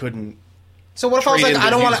that they couldn't So what if I was trade like, in I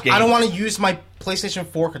don't used want to games. use my PlayStation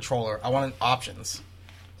 4 controller. I want options.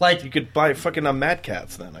 Like, You could buy fucking Mad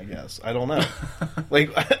Cats then, I guess. I don't know.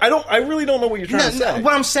 Like, I really don't know what you're trying to say.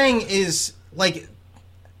 what I'm saying is, like,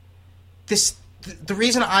 the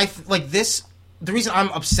reason the reason I'm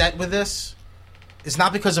upset with this is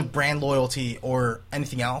not because of brand loyalty or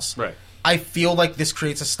anything else. Right. I feel like this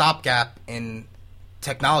creates a stopgap in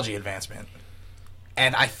technology advancement.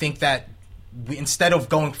 And I think that instead of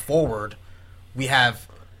going forward, we have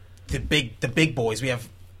the big boys. We have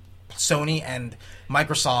Sony and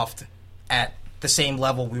Microsoft at the same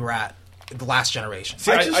level we were at the last generation.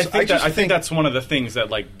 See, I think that's one of the things that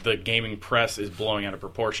like the gaming press is blowing out of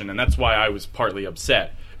proportion, and that's why I was partly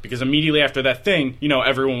upset because immediately after that thing,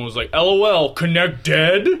 everyone was like, "LOL, Kinect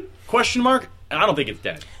dead?" Question mark. And I don't think it's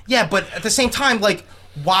dead. Yeah, but at the same time, like,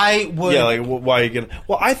 why would? Yeah, like why are you gonna?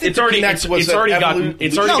 Well, I think It's already gotten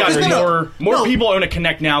more people own a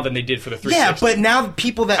Kinect now than they did for the 360. Yeah, but now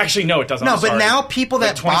people that actually no, it doesn't. No, I'm but sorry. now people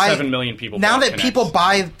that like 27 million people now bought that Kinects. people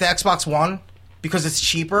buy the Xbox One because it's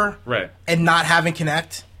cheaper, right, and not having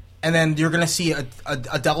Kinect, and then you're going to see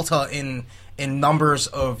a delta in numbers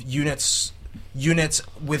of units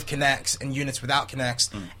with Kinects and units without Kinects,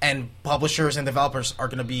 and publishers and developers are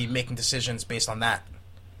going to be making decisions based on that.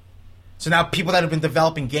 So now people that have been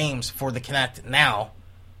developing games for the Kinect now,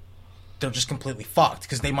 they're just completely fucked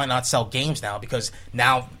because they might not sell games now because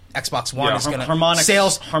now Xbox One is going to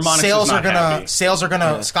sales are going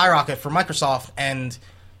to skyrocket for Microsoft, and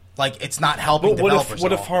like it's not helping developers.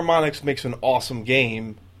 What if Harmonix makes an awesome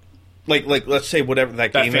game, like let's say whatever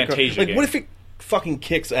that game, Fantasia game. What if it fucking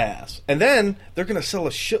kicks ass, and then they're going to sell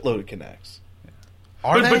a shitload of Kinects?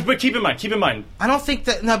 But keep in mind. I don't think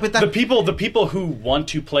that. No, but the people who want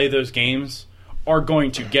to play those games are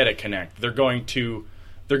going to get a Kinect. They're going to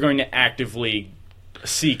actively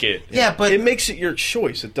seek it. Yeah, but it makes it your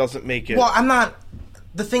choice. It doesn't make it. Well, I'm not.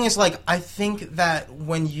 The thing is, like, I think that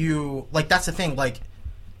when you that's the thing. Like,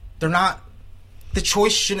 they're not. The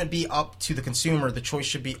choice shouldn't be up to the consumer. The choice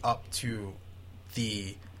should be up to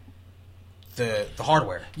the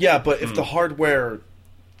hardware. Yeah, but if the hardware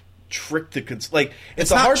trick the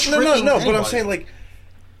it's not tricking no. anybody. But I'm saying, like,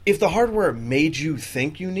 if the hardware made you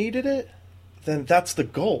think you needed it, then that's the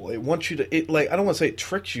goal. It wants you to. I don't want to say it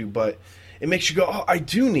tricks you, but it makes you go, "Oh, I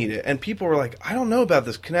do need it." And people were like, "I don't know about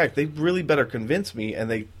this Kinect. They really better convince me."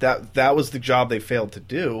 And that was the job they failed to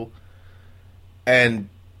do. And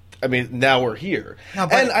I mean, now we're here. No,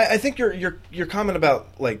 and I think your comment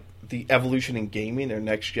about like the evolution in gaming or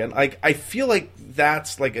next gen, I feel like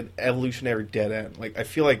that's like an evolutionary dead end. Like I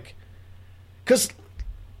feel like. Because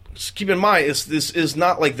keep in mind, this is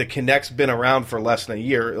not like the Kinect's been around for less than a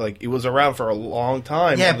year. Like it was around for a long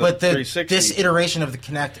time. Yeah, but 360. This iteration of the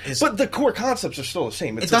Kinect is. But the core concepts are still the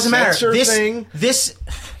same. It's it doesn't matter. This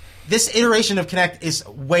iteration of Kinect is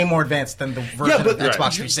way more advanced than the version of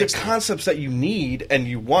Xbox 360. The concepts that you need and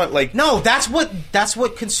you want, like that's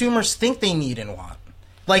what consumers think they need and want.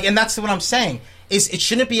 Like, and that's what I'm saying is it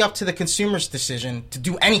shouldn't be up to the consumer's decision to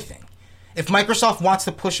do anything. If Microsoft wants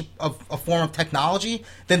to push a form of technology,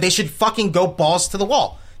 then they should fucking go balls to the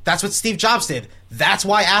wall. That's what Steve Jobs did. That's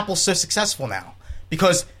why Apple's so successful now.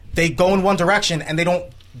 Because they go in one direction and they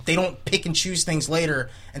don't pick and choose things later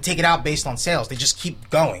and take it out based on sales. They just keep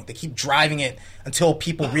going. They keep driving it until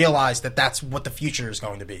people realize that that's what the future is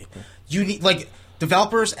going to be. You need, like,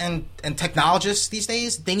 developers and technologists these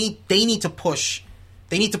days, they need to push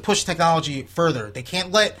technology further. They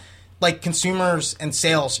can't let like consumers and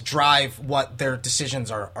sales drive what their decisions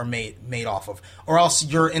are made off of, or else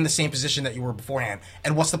you're in the same position that you were beforehand.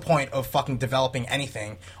 And what's the point of fucking developing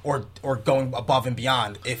anything or going above and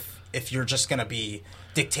beyond if you're just gonna be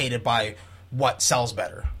dictated by what sells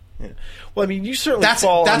better? Yeah. Well, I mean, you certainly that's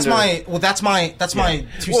my 2 cents.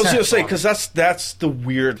 Well, I was going to say, because that's the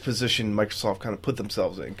weird position Microsoft kind of put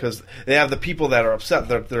themselves in, because they have the people that are upset.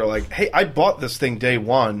 They're like, hey, I bought this thing day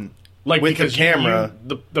one. Like, with the camera,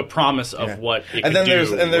 the promise of what it and then could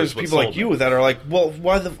do, there's people like you that are like, well,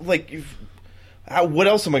 why what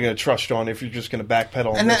else am I going to trust you on if you're just going to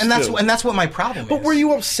backpedal? And that's what my problem is. But were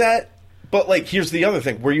you upset? But like, here's the other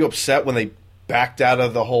thing: were you upset when they backed out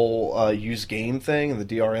of the whole used game thing and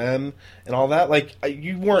the DRM and all that? Like,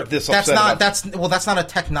 you weren't this upset. That's not a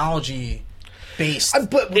technology based.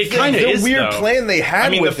 But it kind of is, weird though. plan they had. I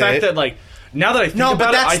mean, with the fact that like. Now that I think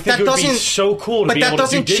about it, I think it would be so cool to be able to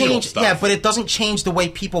do digital stuff. Yeah, but it doesn't change the way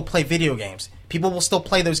people play video games. People will still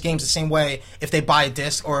play those games the same way if they buy a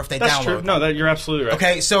disc or if they download. That's true. No, you're absolutely right.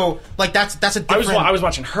 Okay, so like that's a different. I was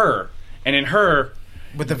watching her, and in her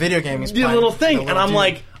with the video game, the little thing, and I'm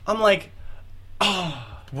like, oh,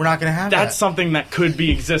 We're not going to have That's that. something that could be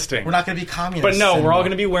existing. We're not going to be communists. But no, we're all anymore.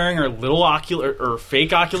 going to be wearing our little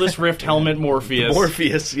fake Oculus Rift helmet Morpheus.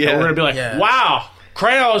 Morpheus, yeah. And we're going to be like, Yeah. wow,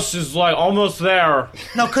 Kratos is like almost there.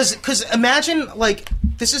 No, because imagine, like,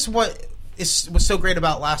 this is what was so great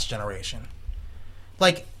about last generation.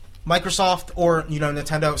 Like, Microsoft or,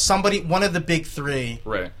 Nintendo, one of the big three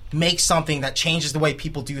Right. makes something that changes the way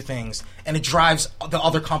people do things, and it drives the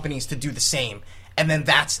other companies to do the same. And then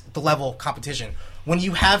that's the level of competition. When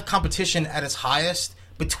you have competition at its highest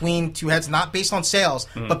between two heads, not based on sales,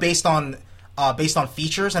 but based on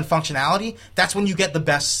features and functionality, that's when you get the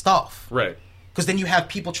best stuff. Right. Because then you have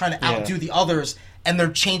people trying to outdo the others, and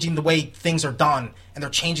they're changing the way things are done, and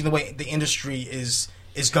they're changing the way the industry is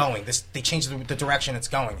going. They change the direction it's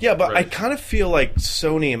going. Yeah, but Right. I kind of feel like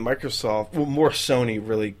Sony and Microsoft, well, more Sony,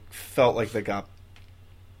 really felt like they kind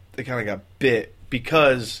of got bit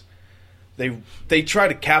because they try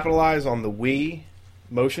to capitalize on the Wii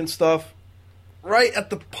motion stuff right at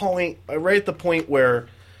the point where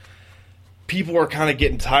people are kind of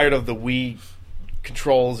getting tired of the Wii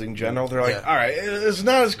controls in general. They're like, all right, it's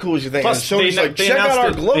not as cool as you think. Plus, and Sony's like, check out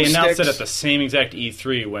our glow they announced sticks. it at the same exact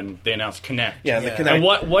E3 when they announced Kinect. Yeah, the Yeah. Kinect.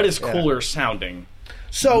 And what is cooler sounding?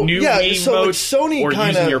 So New yeah, Wii so like mode Sony or kind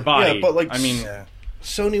using of your body? Yeah, but like I mean, Yeah.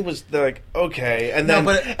 Sony was like, okay, and No, then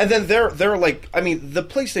but- and then they're like, I mean, the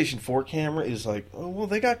PlayStation 4 camera is like, oh well,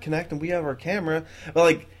 they got Kinect and we have our camera, but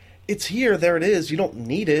like, it's here, there it is. You don't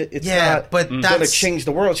need it. It's not but going to that's change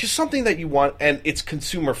the world. It's just something that you want, and it's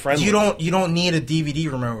consumer friendly. you don't need a DVD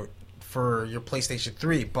remote for your PlayStation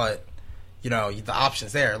 3, but the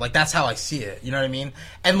options there. Like, that's how I see it. You know what I mean?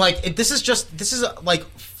 And like, this is like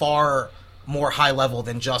far more high level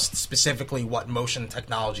than just specifically what motion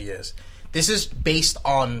technology is. This is based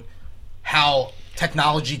on how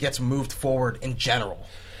technology gets moved forward in general.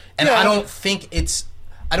 And Yeah. I don't think it's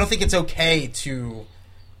okay to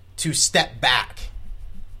step back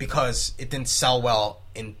because it didn't sell well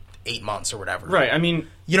in 8 months or whatever. right. I mean,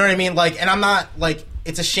 You know what I mean? Like, and I'm not, like,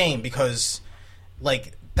 it's a shame because,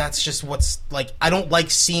 like, that's just what's, like, I don't like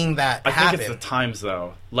seeing that I happen. think it's the times,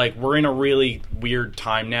 though. Like, we're in a really weird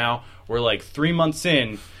time now where, like, 3 months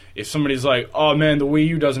in, if somebody's like, oh, man, the Wii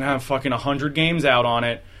U doesn't have fucking 100 games out on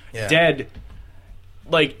it, Yeah. dead,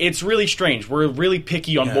 like, it's really strange. We're really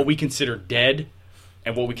picky on what we consider dead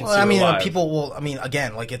and what we consider Well, I mean, alive. people will,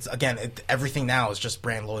 again, like, everything now is just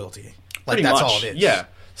brand loyalty. Like, Pretty that's much, all it is. yeah.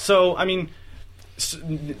 So, I mean,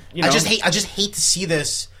 you know. I just hate to see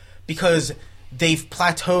this because they've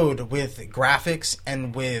plateaued with graphics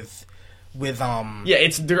and with Yeah,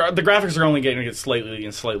 the graphics are only getting to get slightly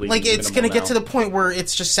like, it's minimal going to get now. to the point where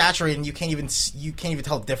it's just saturated and you can't even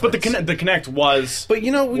tell the difference. But the Kinect was, But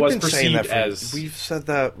we've was been saying perceived that as we've said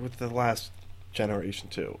that with the last generation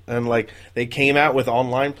too, and like they came out with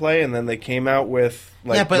online play, and then they came out with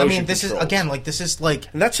like yeah, but I motion mean, this controls. is again, like, this is like,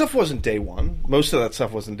 And that stuff wasn't day one. Most of that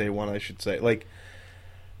stuff wasn't day one, I should say. Like,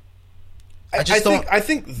 I just don't. I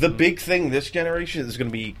think the big thing this generation is going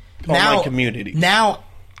to be Now, online community. Now,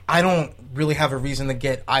 I don't really have a reason to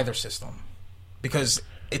get either system because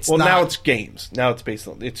it's well, not, now it's games. Now it's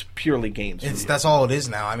it's purely games. that's all it is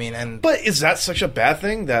now. I mean, and But is that such a bad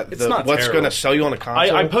thing that It's not what's terrible. going to sell you on a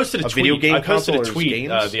console? I posted a tweet. video game I posted console a or tweet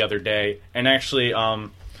games? the other day, and actually,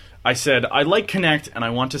 I said I like Kinect, and I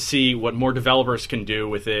want to see what more developers can do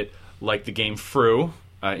with it, like the game Fru,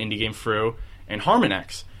 indie game Fru, and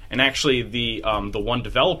Harmonix. And actually, the one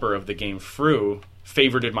developer of the game Fru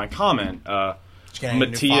favorited my comment, get any new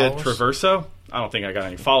Mattia followers? Traverso. I don't think I got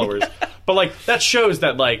any followers, but like that shows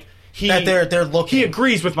that like that they're looking. he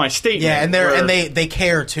agrees with my statement. Yeah, and where- they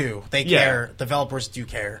care too. They Yeah. care. Developers do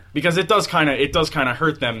care. because it does kind of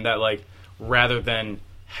hurt them that like rather than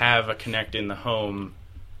have a Kinect in the home,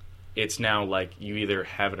 it's now like you either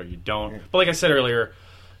have it or you don't. But like I said earlier,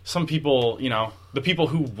 some people, the people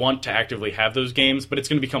who want to actively have those games, but it's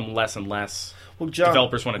going to become less and less. Well, John,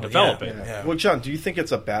 Developers want to develop it. Yeah. Well, John, do you think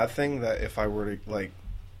it's a bad thing that if I were to like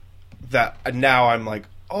that now I'm like,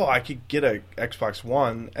 oh, I could get a Xbox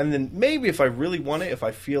One, and then maybe if I really want it, if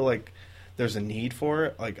I feel like there's a need for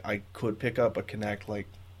it, like I could pick up a Kinect like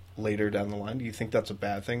later down the line. Do you think that's a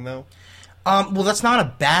bad thing though? Well, that's not a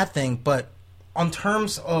bad thing, but on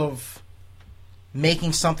terms of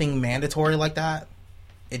making something mandatory like that,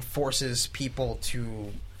 it forces people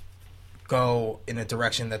to go in a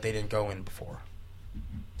direction that they didn't go in before.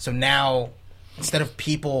 So now, instead of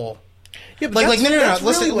people Yeah, but like no. that's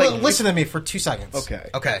Listen, really, like, listen to me for 2 seconds.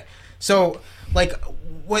 Okay. So, like,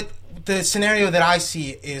 what the scenario that I see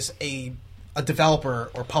is a developer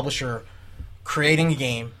or publisher creating a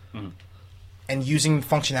game and using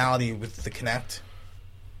functionality with the Kinect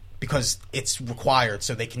because it's required,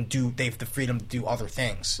 so they have the freedom to do other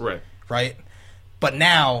things. Right? But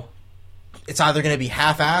now, it's either going to be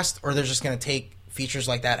half-assed, or they're just going to take features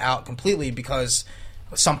like that out completely because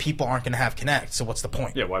some people aren't going to have Kinect, so what's the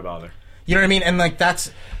point? Yeah, why bother? You know what I mean? And like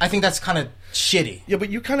I think that's kind of shitty. Yeah, but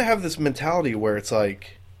you kind of have this mentality where it's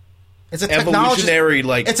like it's a evolutionary,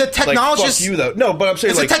 like it's a technologist. Like, fuck you though. No, but I'm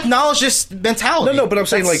saying it's like a technologist mentality. No, but I'm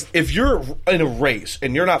saying like if you're in a race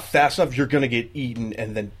and you're not fast enough, you're gonna get eaten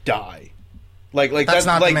and then die. Like that's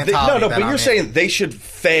not like the mentality. no, but you're saying they should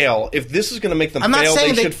fail. If this is gonna make them fail,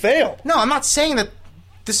 they should fail. No, I'm not saying that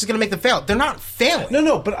this is gonna make them fail. They're not failing.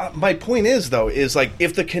 No, but my point is though is like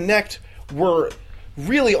if the Kinect were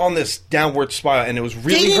really on this downward spiral and it was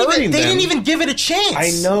really hurting them. They didn't even give it a chance.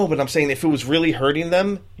 I know, but I'm saying if it was really hurting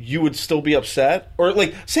them, you would still be upset. Or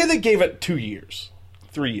like, say they gave it 2 years,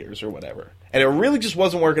 3 years, or whatever, and it really just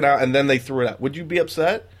wasn't working out, and then they threw it out. Would you be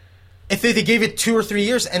upset? If they gave it 2 or 3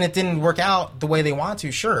 years and it didn't work out the way they want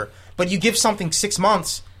to, sure. But you give something 6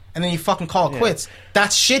 months and then you fucking call it quits.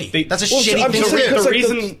 That's shitty. That's a shitty thing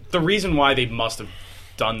to do. The reason why they must have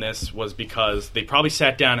done this was because they probably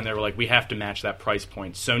sat down and they were like, we have to match that price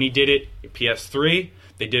point. Sony did it, PS3,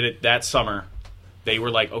 they did it that summer. They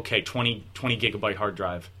were like, okay, 20 gigabyte hard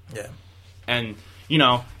drive. Yeah. And, you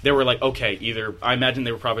know, they were like, okay, I imagine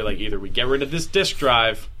they were probably like, either we get rid of this disk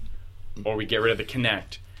drive or we get rid of the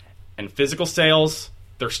Kinect. And physical sales,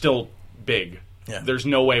 they're still big. Yeah. There's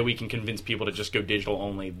no way we can convince people to just go digital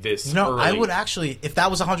only this early. I would actually, if that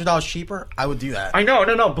was $100 cheaper, I would do that. I know,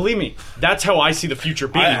 no, believe me. That's how I see the future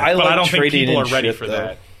being. But I don't think people are ready for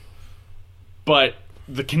that. But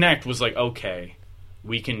the Kinect was like, okay,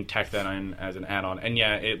 we can tack that in as an add-on. And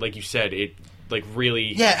yeah, it, like you said, it like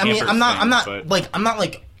really I'm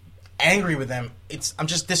not angry with them. I'm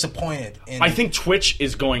just disappointed. I think Twitch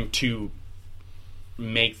is going to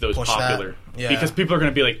make those popular because people are going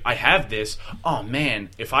to be like, I have this. Oh man,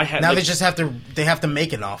 if I had now, they have to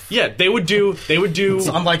make enough. Yeah, they would do. It's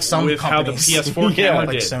unlike some with companies. how the PS4 camera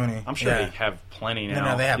like did. Sony. I'm sure they have plenty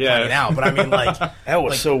now. No, they have plenty now. But I mean, like that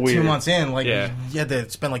was so weird. 2 months in, you had to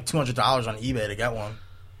spend like $200 on eBay to get one.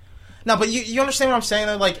 No, but you understand what I'm saying?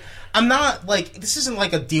 Though? Like, I'm not like this isn't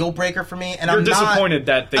like a deal breaker for me, and I'm disappointed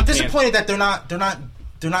that disappointed that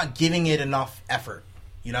they're not giving it enough effort.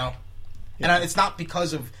 You know. And it's not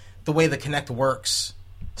because of the way the Kinect works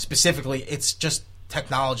specifically. It's just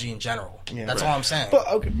technology in general. Yeah, that's all I'm saying. But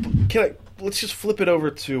okay, let's just flip it over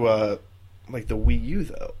to like the Wii U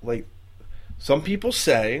though. Like some people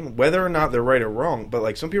say, whether or not they're right or wrong, but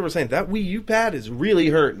like some people are saying that Wii U pad is really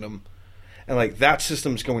hurting them, and like that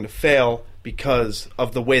system's going to fail because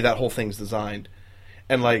of the way that whole thing's designed.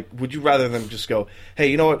 And like, would you rather them just go, hey,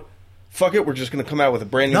 you know what? Fuck it, we're just going to come out with a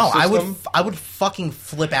brand new system. I would fucking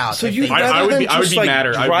flip out. So I would be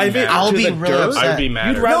madder. I'll be really upset. I would be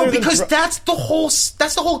madder. No, because that's the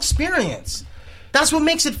whole experience. That's what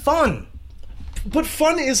makes it fun. But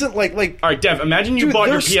fun isn't like all right, Dev. Imagine you bought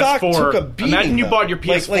your PS4. Imagine you bought your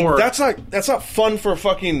PS4. Like that's not fun for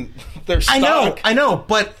fucking their stock. I know,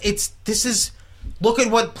 but look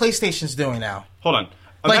at what PlayStation's doing now. Hold on.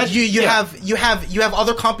 Like you have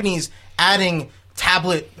other companies adding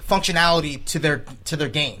tablet functionality to their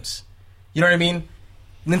games. You know what I mean?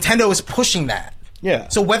 Nintendo is pushing that. Yeah.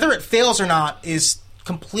 So whether it fails or not is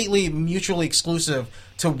completely mutually exclusive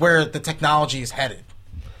to where the technology is headed.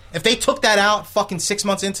 If they took that out fucking 6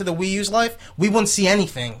 months into the Wii U's life, we wouldn't see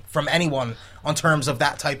anything from anyone on terms of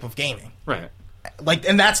that type of gaming. Right. Like,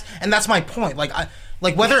 and that's my point. Like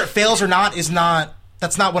whether it fails or not is not.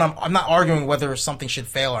 That's not what I'm not arguing whether something should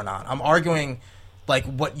fail or not. I'm arguing like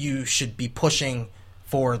what you should be pushing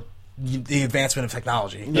for the advancement of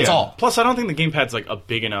technology. That's all. Plus, I don't think the gamepad's like a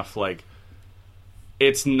big enough. Like,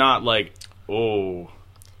 it's not like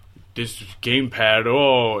this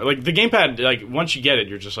gamepad. Like the gamepad. Like once you get it,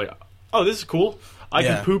 you're just like, oh, this is cool. I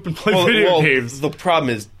can poop and play video games. The problem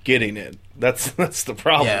is getting it. That's the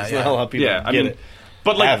problem. It's not a lot of people get it.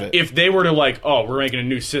 But like, if they were to like, we're making a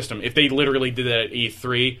new system. If they literally did that at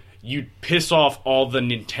E3. You'd piss off all the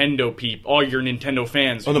Nintendo people, all your Nintendo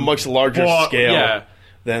fans on a much larger scale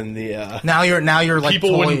than the. Now you're like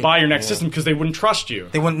people wouldn't buy your next system because they wouldn't trust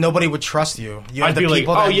you. Nobody would trust you. You have the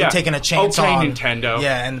people that you're taking a chance on. Nintendo.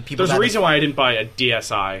 Yeah, and the people. There's a reason why I didn't buy a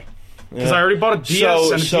DSi because I already bought a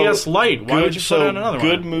DS and a DS Lite. Why would you put out another one?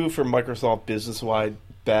 Good move for Microsoft business wide.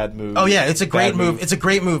 Bad move. Oh yeah, it's a great move. It's a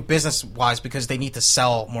great move business wise because they need to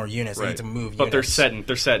sell more units. They need to move. But units.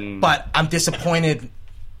 they're setting. But I'm disappointed.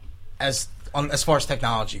 As far as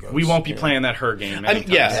technology goes, we won't be playing that her game.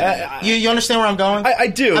 You understand where I'm going? I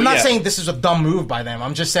do. I'm not saying this is a dumb move by them.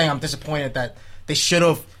 I'm just saying I'm disappointed that they should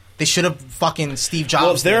have fucking Steve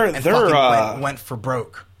Jobs went for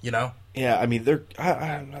broke. You know? Yeah, I mean,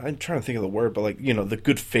 I'm trying to think of the word, but, like, you know, the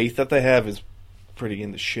good faith that they have is pretty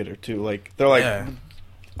in the shitter, too. Like, they're like,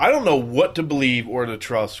 I don't know what to believe or to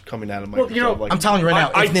trust coming out of Microsoft. Well, you know, like, I'm telling you right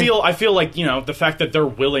now. I feel like, you know, the fact that they're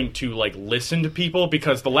willing to, like, listen to people,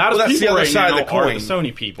 because the loudest that's the people other right side now of the coin. are the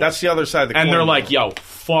Sony people. That's the other side of the coin. And they're like, yo,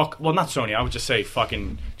 fuck. Well, not Sony. I would just say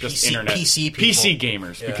fucking just PC internet. people. PC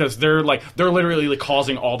gamers. Because they're literally like,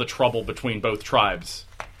 causing all the trouble between both tribes.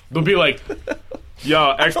 They'll be like,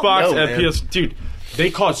 yo, Xbox know, and man. PS. Dude, they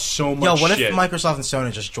cause so much Yo, what shit. if Microsoft and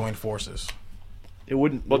Sony just joined forces? it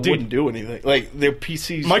wouldn't dude, do anything. Like, their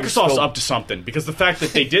PCs... Microsoft's still, up to something, because the fact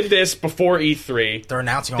that they did this before E3, They're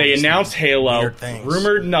announcing all they these announced Halo, weird things.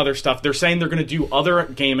 rumored and other stuff. They're saying they're going to do other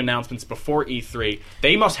game announcements before E3.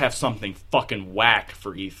 They must have something fucking whack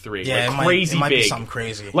for E3. Yeah, like, it crazy might big. be something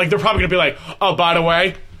crazy. Like, they're probably going to be like, oh, by the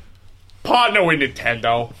way, partner with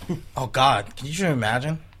Nintendo. Oh, God. Can you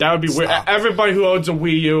imagine? That would be weird. Stop. Everybody who owns a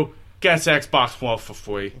Wii U gets Xbox One for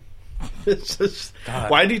free. It's just, God.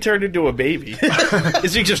 why did he turn into a baby?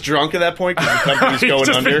 Is he just drunk at that point because the company's He's going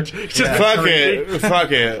just under? been- he's just Fuck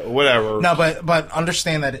been it, whatever. No, but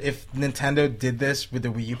understand that if Nintendo did this with the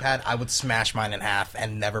Wii U pad, I would smash mine in half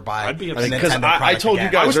and never buy I'd be a upset. Nintendo Because product I told you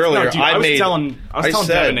again. guys earlier, I was telling I said-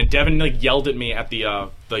 Devin, and Devin like yelled at me at the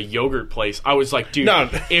yogurt place. I was like, dude, No.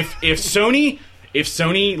 if Sony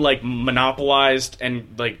like monopolized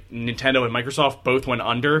and like Nintendo and Microsoft both went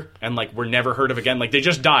under and like were never heard of again, like they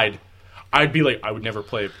just died, I'd be like, I would never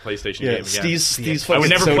play a PlayStation game again. Steve's I would fucking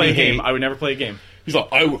never play a Sony game. hate. I would never play a game. He's like,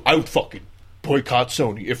 I would fucking boycott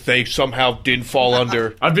Sony if they somehow did fall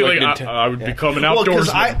under. I'd be like, Nintendo. I would become an Well, because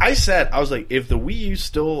outdoorsman. I said, I was like, if the Wii U's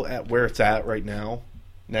still at where it's at right now,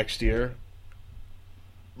 next year,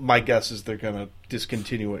 my guess is they're going to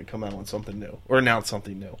discontinue it and come out on something new. Or announce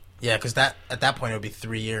something new. Yeah, because at that point it would be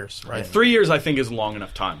 3 years, right? 3 years, I think, is long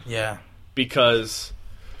enough time Yeah, because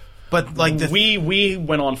but like we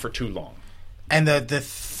went on for too long. and the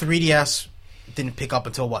 3DS didn't pick up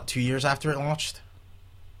until what, 2 years after it launched.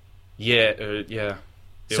 Yeah, yeah.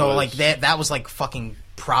 It So was- like that was like fucking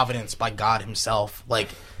providence by God himself, like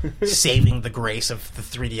saving the grace of the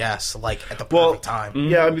 3DS, like at the perfect time.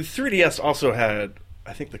 Yeah, I mean, 3DS also had,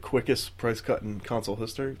 I think, the quickest price cut in console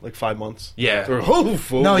history, like 5 months. Yeah. They were,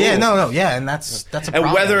 No, yeah, and that's a And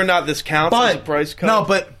problem. whether or not this counts as a price cut. No,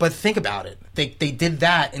 but think about it. They did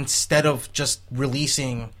that instead of just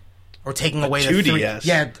releasing or taking away the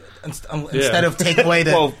 2DS. instead of taking away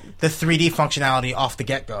Well- the 3D functionality off the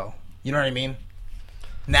get go. You know what I mean?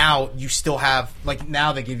 Now you still have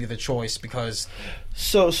now they give you the choice because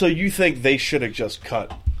So you think they should have just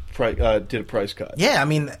did a price cut? I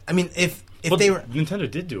mean if Well, they were Nintendo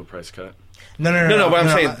did do a price cut. No, but I'm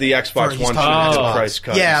saying the Xbox he's One should talking have about a Xbox. price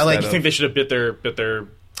cut. Yeah, like, instead I of- think they should have bit their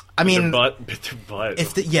I mean butt.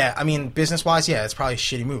 if I mean business wise, it's probably a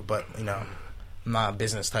shitty move, but I'm not a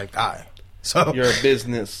business type guy. So you're a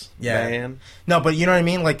business man. No, but you know what I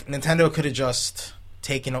mean? Like, Nintendo could have just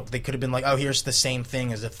they could have been like, oh, here's the same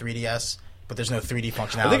thing as a 3DS, but there's no 3D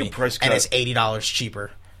functionality. I think a price and cut- it's $80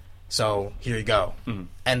 cheaper. So, here you go. Mm-hmm.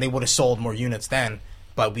 And they would have sold more units then,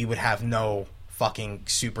 but we would have no fucking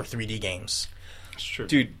super 3D games. That's true.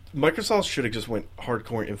 Dude, Microsoft should have just went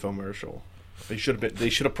hardcore infomercial. They should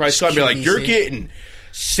have priced cut and be like, QVC. you're getting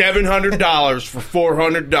 $700 for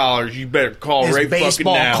 $400. You better call His right fucking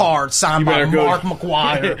baseball now. card signed You by better go- Mark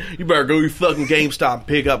McGuire. You better go to fucking GameStop and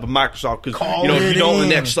pick up a Microsoft because Call if you it don't in the in.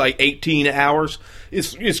 next like 18 hours,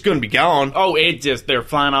 it's going to be gone. Oh, they're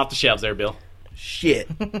flying off the shelves there, Bill. Shit.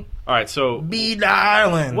 All right, so Be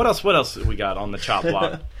Island. what else we got on the chop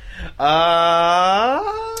block?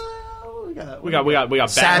 We got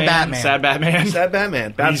Sad Batman. Sad Batman. Sad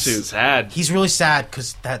Batman. Bad He's suit. sad. He's really sad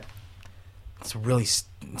because it's a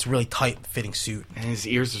really tight fitting suit. And his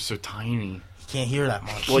ears are so tiny. You can't hear that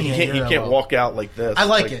much. Well, you hear can't that well. walk out like this. I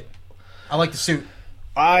like it. I like the suit.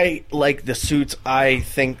 I like the suits. I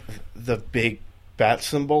think the big bat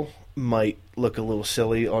symbol might look a little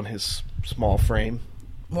silly on his small frame.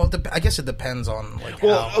 Well, I guess it depends on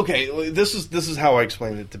Well, how. okay, this is how I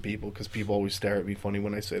explain it to people because people always stare at me funny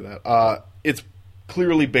when I say that. It's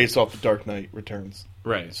clearly based off the Dark Knight Returns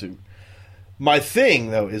Right. suit. My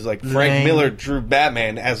thing though is like Frank Lame. Miller drew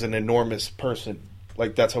Batman as an enormous person.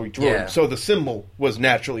 Like that's how he drew Yeah. him. So the symbol was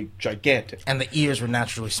naturally gigantic. And the ears were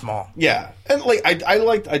naturally small. Yeah, and like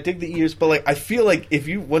I dig the ears, but like I feel like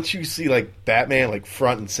once you see like Batman like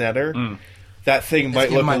front and center, that thing might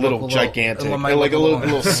It look might a little look a little- gigantic, it and might like look a a little,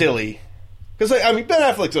 little- little silly. Because like, I mean, Ben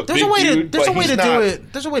Affleck's a There's big a way dude, to but he's do not-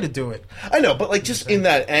 it. There's a way to do it. I know, but like just in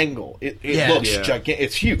that angle, it Yeah. looks Yeah. gigantic.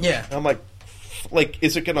 It's huge. Yeah. And I'm like,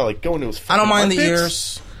 is it gonna like go into his? I don't mind the armpits?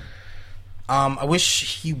 ears. I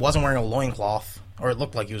wish he wasn't wearing a loincloth Or it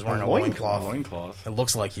looked like he was wearing a loincloth. Loincloth. It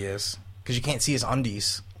looks like he is. Because you can't see his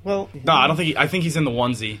undies. Well, No, I don't think. I think he's in the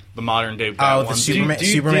onesie, the modern day. Oh, the onesie.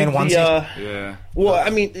 Superman onesie? Yeah. Well, I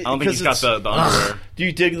mean, I don't think he's got the underwear. Do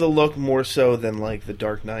you dig the look more so than like the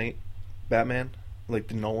Dark Knight Batman, like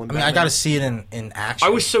the Nolan? I mean, Batman? I got to see it in action. I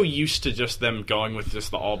was so used to just them going with just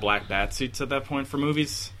the all black bat suits at that point for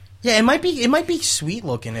movies. Yeah, it might be sweet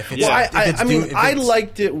looking if it's. Well, if I it's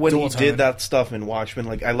liked it when he dual tone. did that stuff in Watchmen.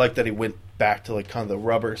 Like, I liked that he went back to like kind of the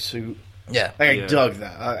rubber suit. Yeah. Like, Yeah. I dug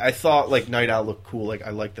that. I thought like Night Owl looked cool. Like,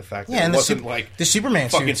 I liked the fact that Yeah, it and wasn't like the Superman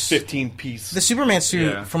fucking suits. 15-piece. The Superman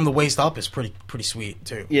suit Yeah. from the waist up is pretty sweet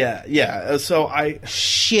too. Yeah. So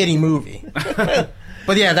Shitty movie.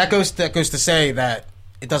 But yeah, that goes to say that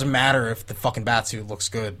it doesn't matter if the fucking Batsuit looks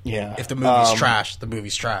good. Yeah. If the movie's trash, the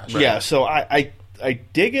movie's trash. Yeah, so I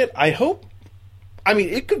dig it. I hope. I mean,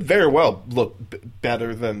 it could very well look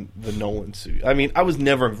better than the Nolan suit. I mean, I was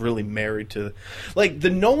never really married to, like,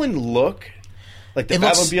 the Nolan look, like the It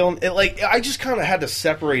looks- Batmobile. It, like, I just kind of had to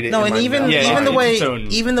separate it. No, in and my even mind. Yeah, even the it's way its own-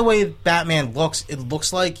 even the way Batman looks, it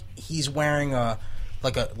looks like he's wearing a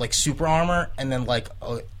super armor and then like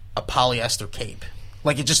a polyester cape.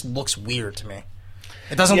 Like it just looks weird to me.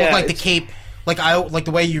 It doesn't Yeah, look like the it's- cape. Like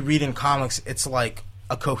the way you read in comics, it's like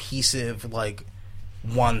a cohesive like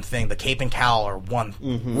one thing. The cape and cowl are one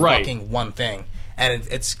Right. fucking one thing, and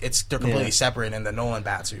it's they're completely Yeah. separate in the Nolan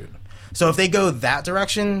Batsuit. So if they go that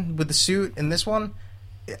direction with the suit in this one,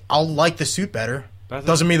 I'll like the suit better.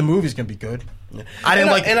 Doesn't mean the movie's gonna be good. I didn't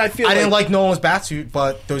I didn't like Nolan's Batsuit,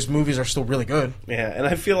 but those movies are still really good. Yeah, and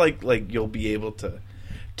I feel like you'll be able to.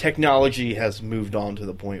 Technology has moved on to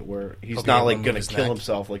the point where he's He'll be not able like to going move to his kill neck.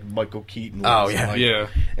 himself like Michael Keaton. Oh, was, yeah. like, Yeah.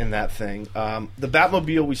 in that thing. The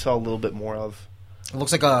Batmobile we saw a little bit more of. It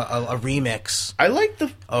looks like a remix I like the.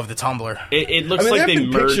 of the Tumblr. It I looks mean, like there they have been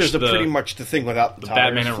merged pictures the, of pretty much the thing without the tires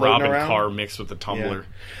Batman and floating Robin around. car mixed with the Tumbler.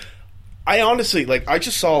 I honestly like. I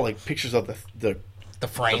just saw like pictures of the The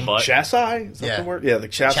frame. The butt. chassis. Is that Yeah. the word? Yeah, the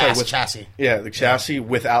chassis with chassis. Yeah, the chassis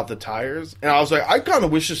without the tires. And I was like, I kind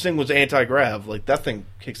of wish this thing was anti-grav. Like that thing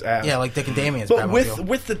kicks ass. Yeah, like Dick and Damien's but Batmobile.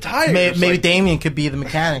 with the tires, Maybe like, Damien could be the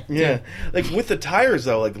mechanic. yeah, like with the tires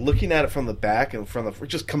though, like looking at it from the back and from the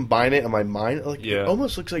just combine it in my mind, like Yeah. it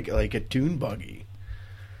almost looks like a dune buggy.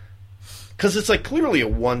 Because it's like clearly a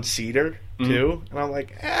one-seater too, and I'm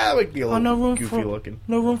like, it might be a little no room goofy for looking.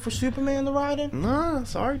 no room for Superman to ride in. Nah,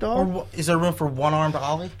 sorry, Or dog. is there room for one-armed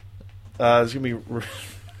Ollie? It's gonna be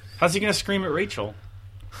How's he gonna scream at Rachel?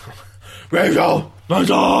 Rachel.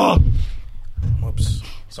 Whoops.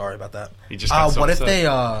 Sorry about that. He just got so what if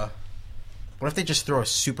upset. what if they just throw a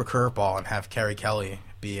super curveball and have Carrie Kelly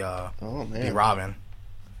be Oh man. be Robin?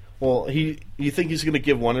 Well, you think he's gonna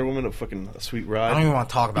give Wonder Woman a fucking sweet I ride? don't even want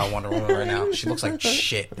to talk about Wonder Woman right now. She looks like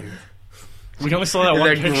shit, dude. We only saw that one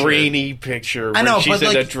That picture. grainy picture. I know, where she's but in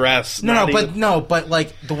like a dress. No, not no, even- but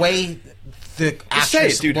like the way the Just say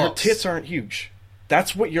actress it, dude. looks. Her tits aren't huge.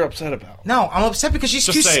 That's what you're upset about. No, I'm upset because she's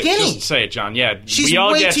Just too say skinny. it. Just say it, John. Yeah, She's we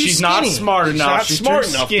all way get too she's not skinny. smart She's enough. not She's smart too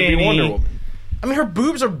enough skinny. to be Wonder Woman. I mean, her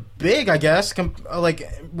boobs are big, I guess, like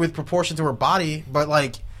with proportion to her body, but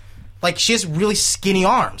like she has really skinny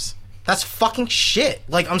arms. That's fucking shit.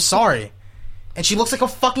 Like, I'm sorry. And she looks like a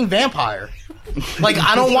fucking vampire. Like,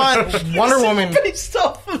 I don't want Wonder Woman. Based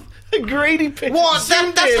off of a grainy picture. Well,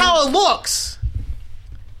 that's how it looks.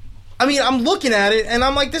 I mean, I'm looking at it and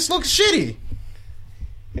I'm like, this looks shitty.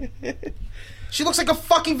 She looks like a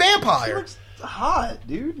fucking vampire. hot,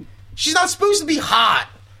 dude. She's not supposed to be hot.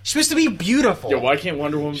 She's supposed to be beautiful. Yeah, why can't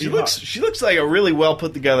Wonder Woman She be looks. hot? She looks like a really well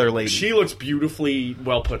put together lady. She looks beautifully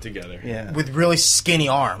well put together. yeah. With really skinny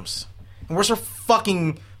arms. And where's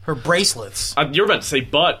her bracelets? You're about to say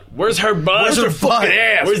butt. Where's her butt? Where's her butt? fucking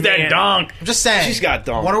ass? Where's that man? donk? I'm just saying. She's got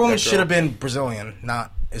donk, Wonder Woman that girl. should have been Brazilian,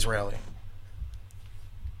 not Israeli.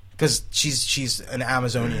 Because she's an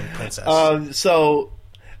Amazonian princess. So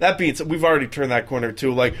that being said, we've already turned that corner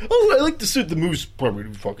too. Like, I like the suit. The movie's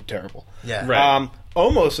probably fucking terrible. yeah. Right.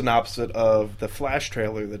 Almost an opposite of the Flash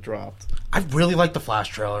trailer that dropped. I really like the Flash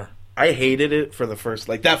trailer. I hated it for the first,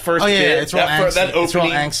 like that first. Oh yeah, bit, it's real angsty. that opening. It's real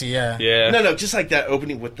angsty, yeah. Yeah. No, just like that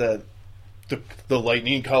opening with the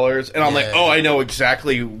lightning colors, and I'm like, Yeah. oh, I know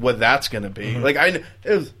exactly what that's gonna be. Like I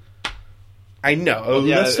know.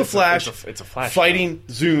 yeah, That's the it's a- Flash. it's a Flash fighting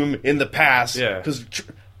Zoom in the past. Yeah. because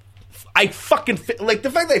I fucking like the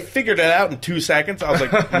fact they figured it out in 2 seconds. I was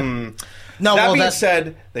like, No, That well, being that's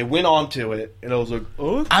said, they went on to it, and I was like,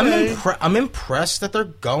 okay. I'm impressed that they're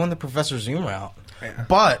going the Professor Zoom route.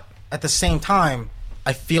 But at the same time,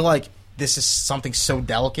 I feel like this is something so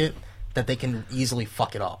delicate that they can easily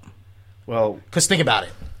fuck it up. Well, Because think about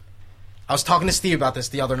it. I was talking to Steve about this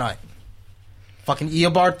the other night. Fucking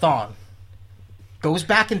Eobard Thawne goes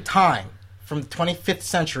back in time from the 25th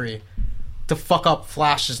century to fuck up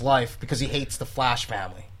Flash's life because he hates the Flash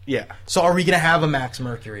family. Yeah. So are we going to have a Max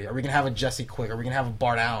Mercury? Are we going to have a Jesse Quick? Are we going to have a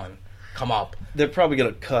Bart Allen come up? They're probably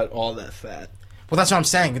going to cut all that fat. Well, that's what I'm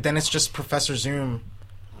saying. But then it's just Professor Zoom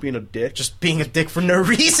Being a dick. just being a dick for no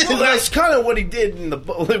reason. Well, that's kind of what he did in the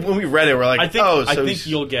book. When we read it, we're like, I think oh, I so think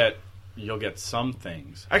you'll get some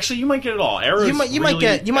things. Actually, you might get it all. Arrow's You might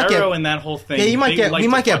get Arrow and that whole thing. Yeah, we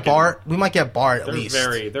might get Bart. We might get Bart at They're least.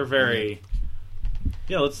 They're very.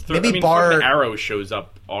 Yeah, let's throw. Maybe I mean, Bart- fucking Arrow shows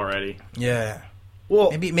up already. Yeah.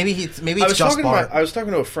 Well, Maybe it's I was just talking Bart. I was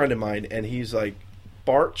talking to a friend of mine, and he's like,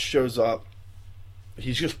 Bart shows up.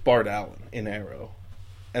 He's just Bart Allen in Arrow,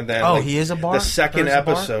 and then he is a Bart. The second There's a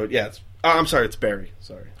Bart? episode, yeah. I'm sorry, it's Barry.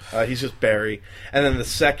 Sorry, he's just Barry. And then the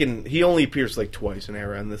second, he only appears like twice in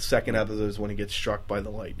Arrow, and the second episode is when he gets struck by the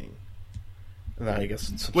lightning. And then I guess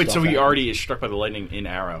it's Wait, so he already is struck by the lightning in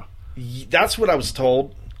Arrow? That's what I was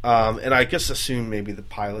told. And I guess assume maybe the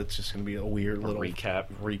pilot's just going to be a weird little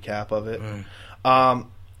recap of it.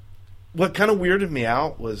 What kind of weirded me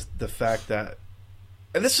out was the fact that,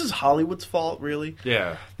 and this is Hollywood's fault, really.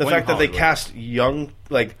 Yeah, The fact that they Hollywood. cast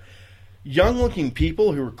young-looking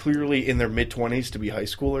people who were clearly in their mid-20s to be high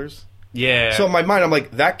schoolers. Yeah. So in my mind, I'm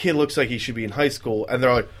like, that kid looks like he should be in high school, and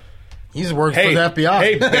they're like, He's working hey, for the FBI.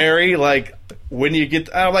 hey, Barry, like, when you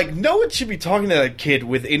get... I'm like, no one should be talking to that kid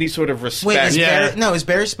with any sort of respect. Wait, is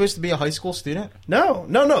Barry supposed to be a high school student? No.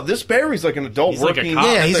 This Barry's like an adult He's like a working... cop.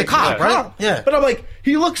 Yeah, he's a cop, Yeah. right? Yeah. But I'm like,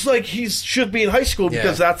 he looks like he should be in high school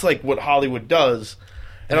because Yeah. that's like what Hollywood does.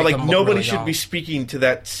 And I'm Make like, him look nobody really should young. be speaking to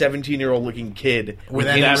that 17-year-old looking kid With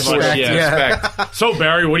any any sort of respect, yeah. respect. So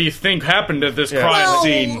Barry, what do you think happened at this crime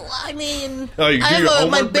scene? I mean, Oh, you do your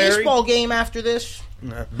homework, Barry? game after this.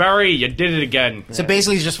 Barry, you did it again. So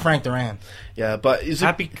basically, he's just Frank Duran. Yeah, but is it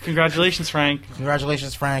Happy congratulations, Frank.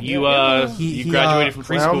 Congratulations, Frank. You He, graduated from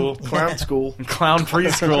clown, preschool. clown school? Clown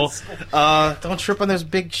preschool. Don't trip on those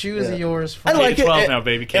big shoes of yours. I like it. K-12 now,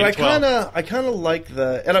 baby. And I K-12. kind of like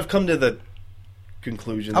the, and I've come to the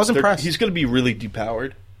conclusion. I was impressed. He's going to be really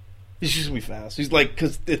depowered. He's just going to be fast. He's like,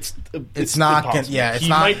 because it's not. impossible. Yeah, it's he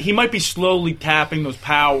not. he might be slowly tapping those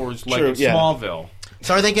powers like True, in yeah. Smallville.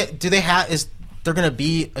 So are they do they have? Is there going to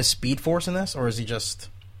be a Speed Force in this, or is he just?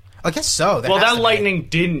 I guess so. Well, has to that be. lightning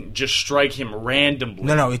didn't just strike him randomly.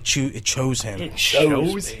 No, it chose him. It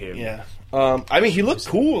chose him. Yeah. I mean, he looked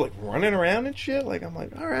cool, like running around and shit. Like, I'm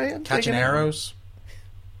like, all right, I'm Catching taking it. arrows.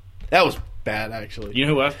 That was bad, actually. You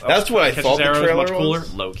know who else? That's what I catches thought the arrows trailer much cooler?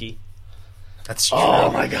 was. Loki. That's true. Oh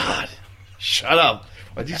my god! Shut up!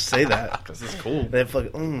 Why'd you say that? Because it's cool. They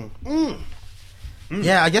fucking.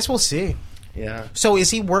 Yeah, I guess we'll see. Yeah. So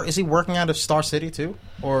is he working out of Star City too,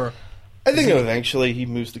 or? I think eventually he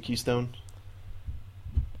moves to Keystone.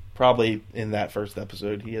 Probably in that first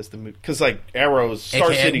episode, he has to move because, like, Arrows,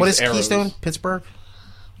 Star AKA, City's what is Arrows. Keystone? Pittsburgh.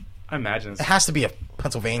 I imagine it's It has to be a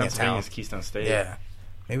Pennsylvania town. Pennsylvania's Keystone State. Yeah,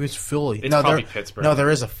 maybe it's Philly. It's no, probably there, Pittsburgh. No,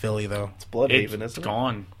 there is a Philly though. It's Bloodhaven, It's isn't it?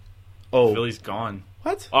 gone. Oh, Philly's gone.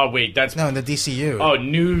 what? Oh, wait, that's... No, in the DCU. Oh,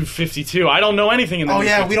 New 52. I don't know anything in the Oh, New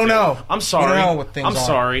yeah, 52. we don't know. I'm sorry. We don't know what things I'm are.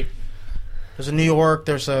 sorry. There's a New York.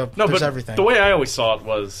 There's No, there's but everything. the way I always saw it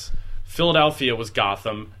was Philadelphia was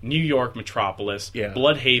Gotham, New York Metropolis, Yeah.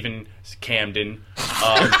 Bloodhaven Camden.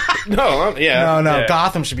 No, yeah. no, Yeah.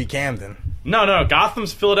 Gotham should be Camden. No,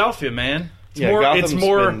 Gotham's Philadelphia, man. It's Yeah, more. Gotham's It's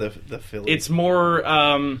more. been the Philly. It's more.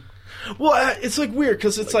 well, it's like weird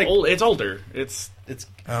because it's like It's older. It's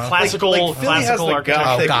classical. like Philly has classical the architecture.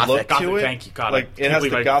 gothic Gothic. look to it. Thank you, God. Like I it can't has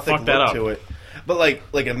believe the I gothic fucked that look up. to it. But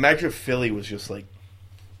like imagine if Philly was just like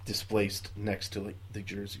displaced next to like the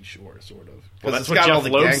Jersey Shore, sort of. Well, Because that's what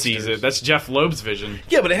Jeff Loeb sees it. That's Jeff Loeb's vision.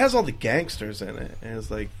 Yeah, but it has all the gangsters in it, and it's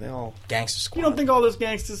like they all Gangster Squad. You don't think all those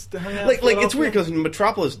gangsters hang out? like it's weird because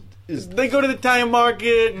Metropolis is They go to the Italian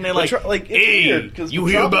market and they're like, it's "Hey, weird, 'cause you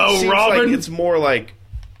hear Metropolis about seems Robin?" Like it's more like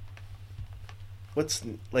what's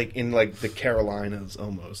like in like the Carolinas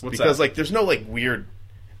almost What's because that? like there's no like weird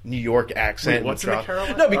New York accent. Wait, what's in the Metropolis.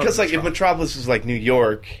 Carolinas? No, because Oh, like if Metropolis is like New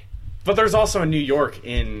York, But there's also a New York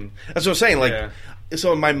in. that's what I'm saying. Like, Yeah.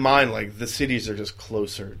 so in my mind, like the cities are just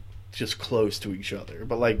close to each other.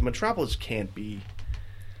 But like Metropolis can't be.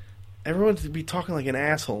 Everyone would be talking like an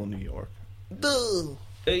asshole in New York.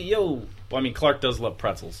 Hey, yo. Well, I mean, Clark does love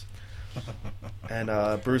pretzels. And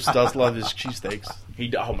Bruce does love his cheesesteaks.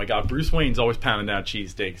 Oh my God, Bruce Wayne's always pounding down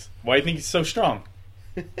cheesesteaks. Why do you think he's so strong?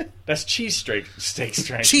 That's steak strength.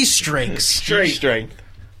 Cheese streaks. Cheese strength.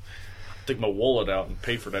 Take my wallet out and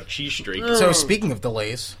pay for that cheese steak. So speaking of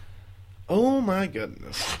delays, Oh my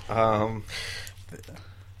goodness.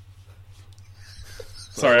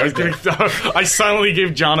 Sorry, I silently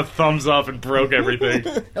gave John a thumbs up and broke everything.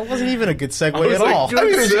 That wasn't even a good segue was at like, all. good I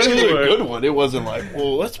mean, it was actually a segue. good one. It wasn't like,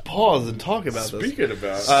 well, let's pause and talk about this. Speaking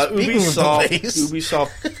about Speaking of delays.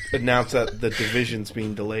 Ubisoft announced that the Division's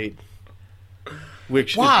being delayed,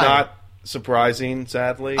 which Why? is not surprising,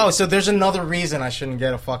 sadly. Oh, so there's another reason I shouldn't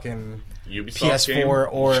get a fucking Ubisoft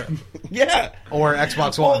PS4 game. yeah. or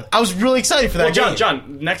Xbox One. I was really excited for that Well, game.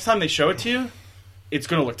 John, next time they show it to you, it's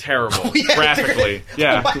going to look terrible Yeah, graphically.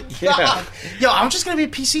 Yeah. Oh my God. Yo, I'm just gonna be a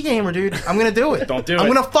PC gamer, dude. I'm gonna do it. Don't do I'm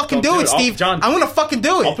it. gonna fucking Don't do it, I'll- Steve. John, I'm gonna fucking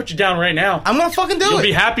do it. I'll put you down right now. I'm gonna fucking do You'll it.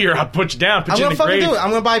 be happier. I'll put you down. Put I'm you in gonna the fucking grave. do it. I'm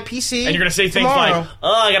gonna buy a PC. And you're gonna say things tomorrow. like,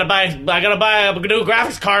 "Oh, I gotta buy a new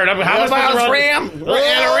graphics card. How am I supposed to run RAM. And a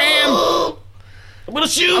RAM. I'm gonna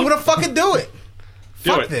shoot. I'm gonna fucking do it.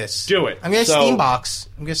 Do Fuck it. this. Do it. I'm getting a So- Steam box.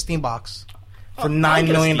 I'm getting a Steam box for I'll $9 get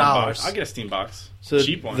a million. Steam box. I'll get a Steam box. So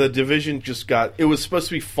Cheap one. the Division just got. It was supposed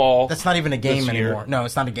to be fall. That's not even a game This year. anymore. No,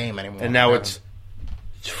 it's not a game anymore. and now it's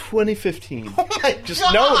 2015. Oh my Just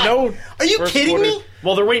God. no. Are you first kidding quarter. me?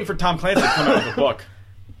 Well, they're waiting for Tom Clancy to come out with a book.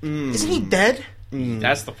 Isn't he dead?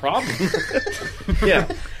 That's the problem. Yeah.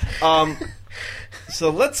 So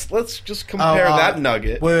let's just compare that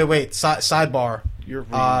nugget. Wait. Sidebar. You're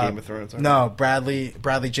reading Game of Thrones. Aren't No,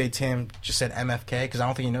 Bradley J. Tim just said MFK because I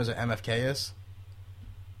don't think he knows what MFK is.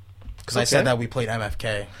 Because I Okay. said that we played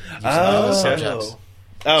MFK. you? Oh. subjects.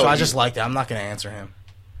 Oh, So I you- just liked it. I'm not going to answer him.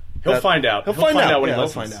 He'll That- find out. he'll find out. when Yeah, he he'll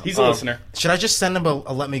listens. find out. He's a listener. Should I just send him a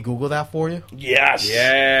let me Google that for you? Yes.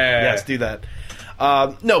 Yeah. Yes, do that.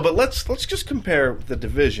 No, but let's just compare the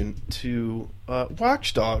Division to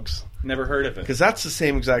Watch Dogs, Never heard of it. because that's the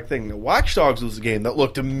same exact thing. The Watch Dogs was a game that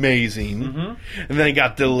looked amazing, and then it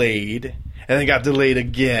got delayed, and then got delayed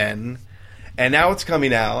again, and now it's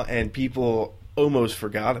coming out, and people almost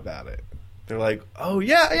forgot about it. They're like, "Oh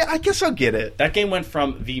yeah, I guess I'll get it." That game went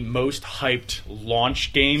from the most hyped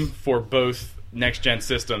launch game for both next-gen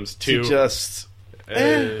systems to... Just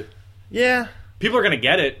yeah, people are going to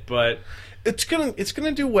get it, but it's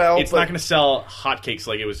gonna do well. it's but not going to sell hotcakes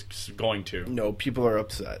like it was going to. No, people are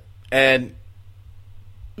upset. And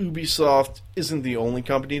Ubisoft isn't the only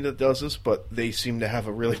company that does this, but they seem to have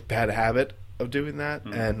a really bad habit of doing that.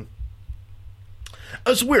 And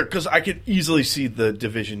it's weird, because I could easily see the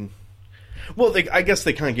Division... Well, I guess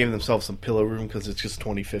they kind of gave themselves some pillow room, because it's just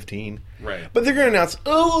 2015. Right. But they're going to announce,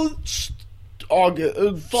 it's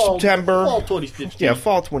August, September. Fall 2015. Yeah,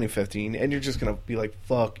 fall 2015. And you're just going to be like,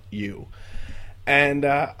 fuck you. And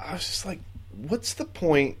I was just like, what's the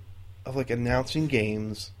point of like announcing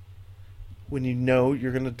games when you know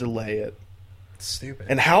you're going to delay it? It's stupid.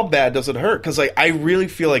 And how bad does it hurt? Because like, I really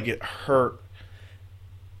feel like it hurt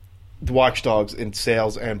the Watch Dogs in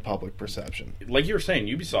sales and public perception. Like you were saying,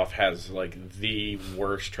 Ubisoft has like the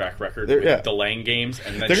worst track record They're- with yeah. delaying games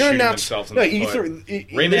and then They're going shooting to announce themselves in no, the foot.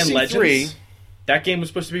 Rayman this Legends, E3, that game was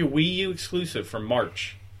supposed to be a Wii U exclusive for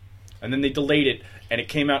March, and then they delayed it, and it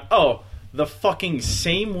came out the fucking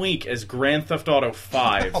same week as Grand Theft Auto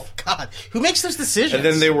 5. Oh God, who makes those decisions? and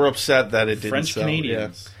then they were upset that it didn't French sell.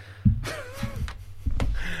 Canadians.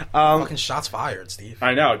 fucking shots fired, Steve.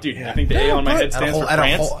 I know, dude. I think the A on my head stands for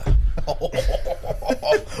France.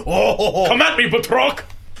 Come at me, Batroc!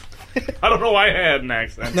 I don't know why I had an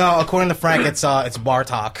accent. No, according to Frank, it's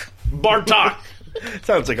Bartok. Bartok! Yeah.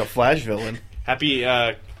 Sounds like a Flash villain. Happy,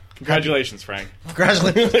 congratulations, Frank.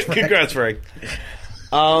 Congratulations. Congrats, Frank.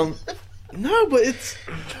 No, but it's...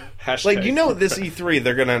 Hashtag. Like, you know, this E3,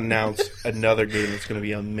 they're going to announce another game that's going to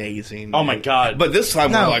be amazing. Oh my God. But this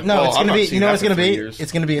time we're No, like, no, well, it's I'm gonna not be. seeing You know that what it's gonna for 3 be? years.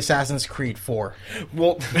 It's gonna be Assassin's Creed 4.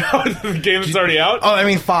 Well, the game that's already out? Oh, I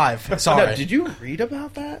mean 5. Sorry. no, did you read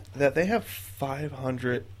about that? That they have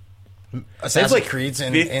 500... There's Assassin's like Creed's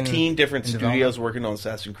in 15 different in studios development. working on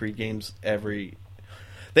Assassin's Creed games every...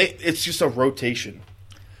 It's just a rotation.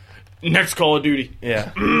 Next Call of Duty.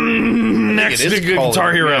 Yeah. Next It is called-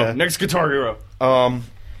 Guitar Hero. yeah. Next Guitar Hero.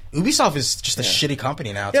 Ubisoft is just a shitty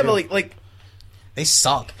company now. Yeah, too. but like they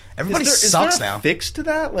suck. Everybody is sucks there a now. fix to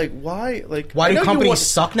that? Like, why? Like, Why I do know you companies want-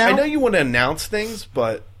 suck now? I know you want to announce things,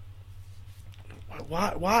 but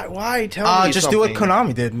why tell me Just something? do what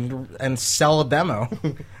Konami did and sell a demo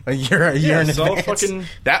a year in So advance. fucking...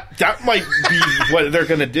 That might be what they're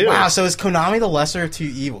gonna do. Wow, so is Konami the lesser of two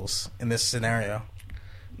evils in this scenario?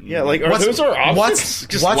 Yeah, like are those our options? What's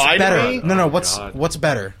Just lie better? to me? No. God. What's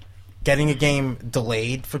better? Getting a game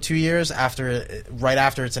delayed for 2 years right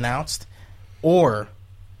after it's announced, or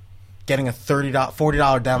getting a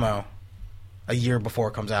 $40 demo a year before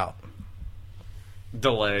it comes out?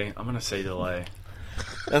 Delay. I'm gonna say delay.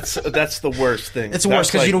 That's the worst thing. It's worse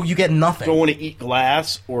because you get nothing. don't want to eat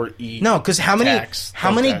glass or eat. No, because how many tax.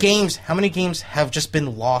 games have just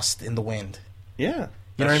been lost in the wind? Yeah.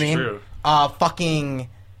 You know what I mean? True. Fucking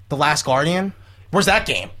The Last Guardian. Where's that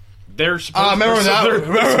game? They're supposed, remember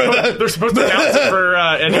that? they're supposed to announce it for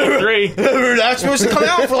E3. Remember that's supposed to come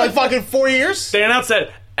out for like fucking 4 years? They announced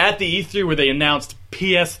that at the E3 where they announced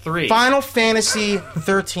PS3. Final Fantasy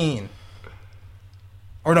 13.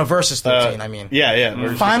 Or no, Versus 13, I mean.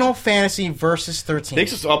 Yeah. Final Fantasy Versus 13. They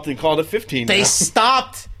just upped and called it 15. They now.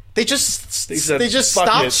 stopped. They just said, "Fuck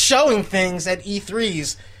stopped it." showing things at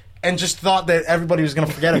E3s and just thought that everybody was going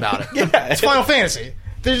to forget about it. Yeah. It's Final Fantasy.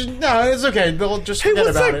 No, it's okay. They'll just forget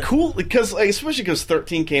what's about that it. cool? Because especially because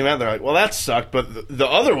 13 came out, they're like, well, that sucked, but the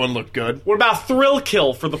other one looked good. What about Thrill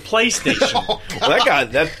Kill for the PlayStation? Well,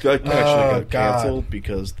 that actually got God. canceled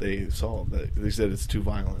because they saw that they said it's too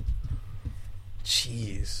violent.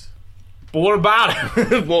 Jeez. But what about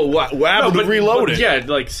it? Well, what happened to Reloaded? Yeah,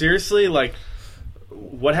 like seriously, like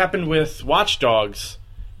what happened with Watch Dogs?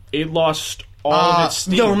 It lost all of its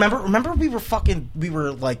steam. Yo, remember we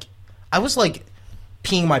were like, I was like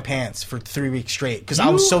peeing my pants for 3 weeks straight because I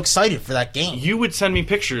was so excited for that game. You would send me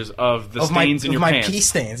pictures of the stains in your my pants. pee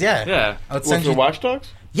stains, yeah. Yeah. I would What, send for you. Watch Dogs?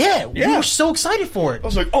 Yeah, we were so excited for it. I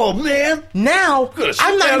was like, oh man, Now gonna sit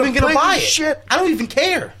I'm not down even and gonna play buy it. this shit. I don't even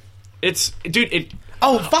care. It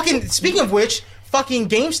Oh, fucking! Speaking of which, fucking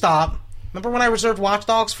GameStop. Remember when I reserved Watch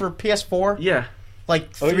Dogs for PS4? yeah.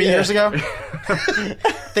 Like 3 yeah. years ago.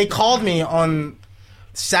 They called me on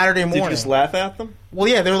Saturday morning. did you just laugh at them? Well,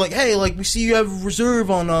 yeah, they were like, "Hey, like we see you have a reserve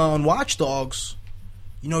on Watch Dogs.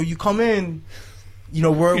 You know, you come in. You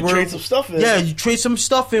know, we're trade some stuff in. Yeah, you trade some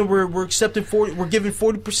stuff in. We're accepting 40. We're giving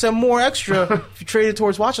 40% more extra if you trade it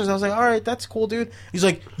towards Watch Dogs." I was like, "All right, that's cool, dude." He's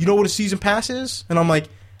like, "You know what a season pass is?" And I'm like,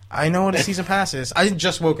 "I know what a season pass is." I had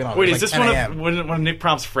just woken up. Wait, It is was this like 10 one a.m. of Nick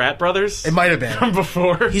Prom's frat brothers? It might have been. From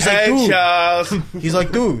before. He's like, Hey, dude. Charles. He's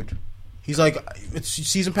like, dude. He's like, it's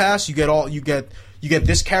season pass. You get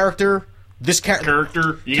this character. This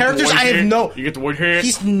character. You get the Characters white I have hair, no. You get the white hair.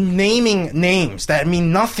 He's naming names that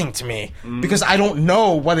mean nothing to me because I don't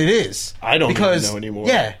know what it is. I don't even because, know anymore.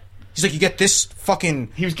 Yeah. He's like, you get this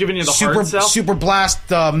fucking. He was giving you the super hard sell? super blast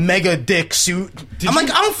mega dick suit. I'm like,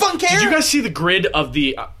 I don't fucking care. Did you guys see the grid of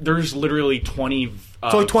the? There's literally 20.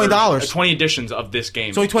 It's only $20. 20 editions of this game.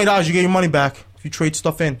 It's only $20. You get your money back if you trade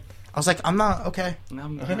stuff in. I was like, I'm not okay.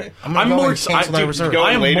 I'm gonna go more and cancel that reserve.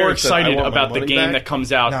 I am later more and said, "I excited want my about the money game back"? that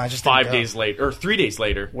comes out No, I just didn't 5 go. days later or 3 days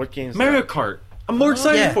later. What game is Mario that? Kart. I'm more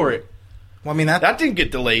excited yeah. for it. Well, I mean That didn't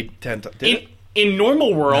get delayed 10 times. Did it? In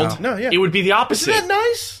normal world, No, yeah. it would be the opposite. Isn't that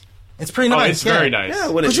nice? it's pretty Oh, nice. it's yeah. very nice. Yeah.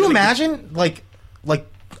 When Could it- you when it- imagine, like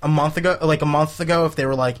a month ago, if they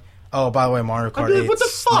were like, "Oh, by the way, Mario Kart be like, what the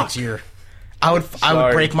 8's fuck? next year," I would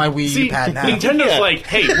Sorry. break my Wii See, U pad now. Nintendo's Yeah. like,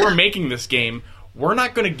 hey, we're making this game. We're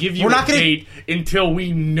not going to give you We're a not gonna- date until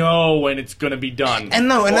we know when it's going to be done. And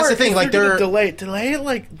no, and that's Or the thing. if Like they're they're gonna delay it.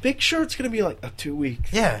 Like, make sure it's gonna be like a 2 week.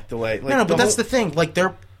 yeah delay. Like, no, but that's whole- the thing. Like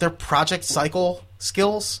their project cycle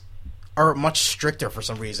skills are much stricter for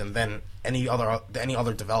some reason than any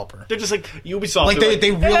other developer. They're just like, Ubisoft. Like, they're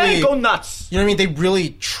they "Hey, really- go nuts. You know what I mean? They really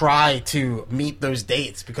try to meet those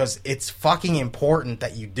dates because it's fucking important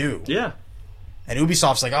that you do. Yeah. And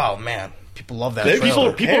Ubisoft's like, oh man, people love that. They-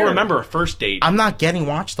 trailer. People Hair. remember a first date. I'm not getting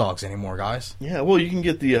Watch Dogs anymore, guys. Yeah. Well, you can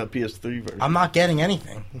get the PS3 version. I'm not getting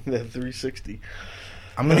anything. The 360.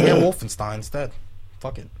 I'm gonna get Wolfenstein instead.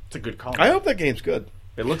 Fuck it. It's a good call. I hope that game's good.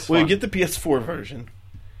 It looks Well, fun. you get the PS4 version.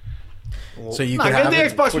 So you Nah, could get have the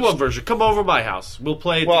it. Xbox One version. Come over to my house. We'll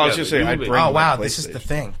play it Well, I was together. just saying, I'd You- bring- Oh my wow, this is the PlayStation.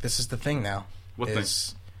 thing. This is the thing now. What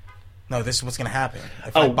No, this is what's gonna happen.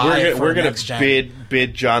 If I Oh, buy it for we're gonna next gen,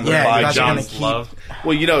 bid John to Yeah, you buy guys are gonna John's keep- love.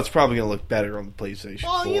 Well, you know it's probably gonna look better on the PlayStation.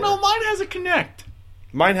 Well, 4. you know, mine has a Connect.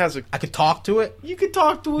 Mine has a. I could talk to it. You could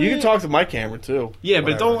talk to it. You can talk to my camera too. Yeah,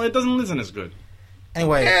 but Whatever. it doesn't listen as good.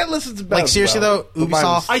 Anyway, Yeah, listen to like seriously though,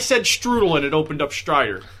 Ubisoft. I said Strudel and it opened up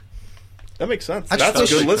Strider. That makes sense. I just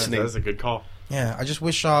That's wish- good listening. That's a good call. Yeah, I just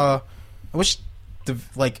wish. I wish the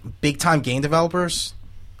like big time game developers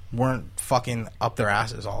weren't fucking up their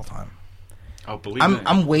asses all the time. Oh, believe me.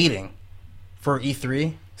 I'm waiting for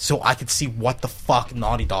E3 so I could see what the fuck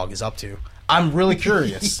Naughty Dog is up to. I'm really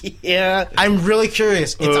curious. Yeah, I'm really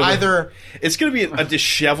curious. It's either it's gonna be a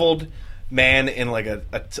disheveled man in like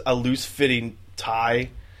a loose fitting tie,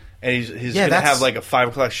 and he's Yeah, gonna that's- have like a 5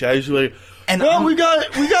 o'clock shadow. He's like, And well, I'm- we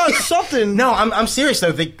got something. no. I'm serious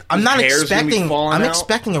though. I'm not hair's gonna be expecting. falling I'm out.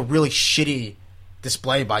 expecting a really shitty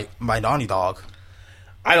display by Naughty Dog.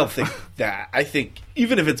 I don't think that. I think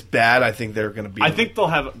even if it's bad, I think they're gonna be. I think they'll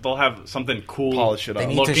have something cool. Polish it up. They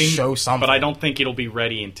need looking, to show something. but I don't think it'll be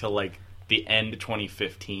ready until like the end of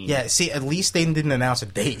 2015. Yeah. See, at least they didn't announce a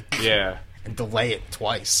date Yeah. and delay it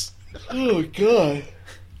twice. Oh god.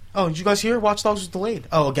 Oh, did you guys hear? Watch Dogs was delayed.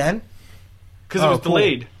 Oh, again? Because it was cool.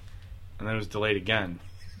 delayed. And then it was delayed again.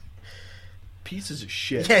 Pieces of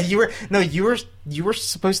shit. Yeah, you were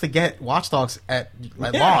supposed to get Watch Dogs at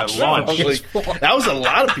launch. at launch. I was like, that was a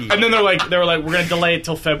lot of people. And then they were like, we're going to delay it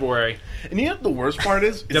till February. And you know what the worst part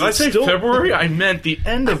is? Did I say February? I meant the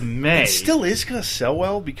end of May. It still is going to sell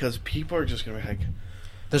well because people are just going to be like,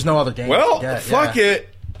 There's no other game. well, to get, fuck it.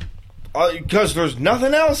 Because there's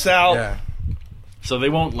nothing else out. Yeah. So they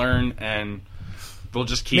won't learn, and they'll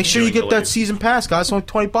just keep Make sure you doing get that delays. season pass, guys. It's only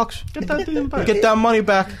 $20. Get that damn back. Get that money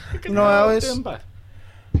back. You know how it is. Damn back.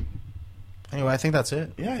 Anyway, I think that's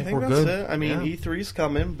it. Yeah, I think we're that's good. it. I mean, Yeah. E3's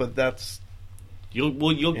coming, but that's...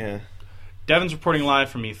 You'll. Yeah. Devin's reporting live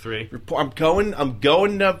from E3. I'm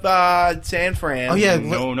going to San Fran. Oh yeah,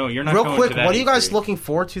 No, you're not real going quick. to that What are you guys E3. looking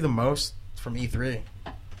forward to the most from E3?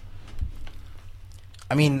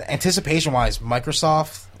 I mean, anticipation-wise,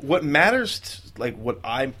 Microsoft, What matters, like what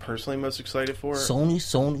I'm personally most excited for, Sony.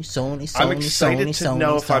 I'm excited to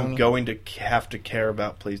know if I'm going to have to care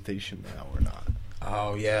about PlayStation now or not.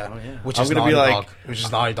 Oh yeah, yeah. which I'm is gonna Naughty be like- Dog, which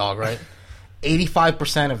is Naughty Dog, right?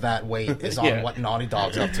 85% of that weight is on Yeah. what Naughty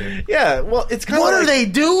Dog's up to. Yeah, well, it's kind of What are they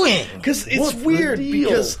doing? Because it's What's the weird deal?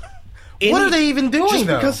 because What are they even doing just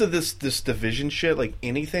though? because of this division shit, like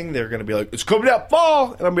anything, they're gonna be like, it's coming out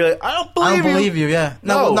fall, and I'm be like, I don't believe I don't believe you. Yeah,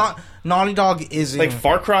 No. not Naughty Dog is Like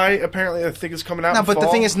Far Cry, apparently, I think is coming out. no, in but the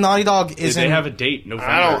fall. thing is, Naughty Dog Did isn't. they have a date?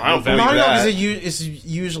 November. I don't November. Naughty Dog that. is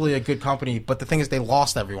usually a good company, but the thing is, they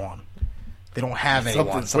lost everyone. They don't have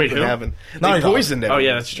anyone. something Wait, who? happened. Naughty They Dog. poisoned Oh everyone.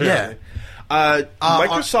 yeah, that's true. Yeah.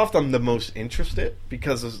 Microsoft, I'm the most interested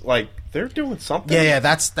because it's like they're doing something. Yeah,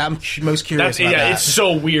 I'm most curious about that. It's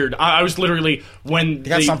so weird. I was literally when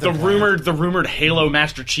got the something planned. rumored Halo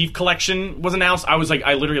Master Chief Collection was announced. I was like,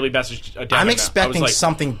 I literally messaged. Devin. I'm I expecting was like,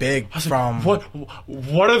 something big from.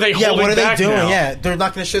 What are they Yeah, holding what are they back doing? now? Yeah, they're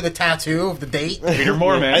not going to show the tattoo of the date. Peter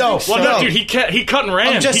Moore, man. No, well, no. dude, he cut and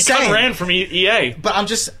ran. I'm just He cut and saying. ran from EA. But I'm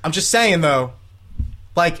just saying though,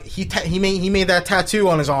 like he made that tattoo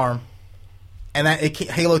on his arm, and that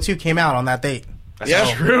Halo 2 came out on that date.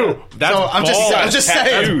 That's true. That's So I'm just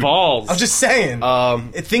saying. That's balls. I'm just saying.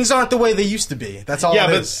 Things aren't the way they used to be. That's all. Yeah, it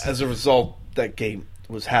but is. as a result, that game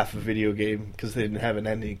was half a video game because they didn't have an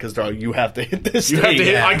ending. Because they're like, you have to hit this. You have to thing.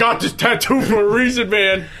 hit. I got this tattoo for a reason,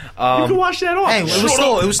 man. You can wash that off. Hey, it was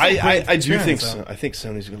still a great I do think experience, so. though. I think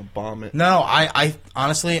Sony's going to bomb it. No, I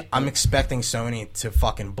honestly, I'm expecting Sony to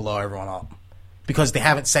fucking blow everyone up because they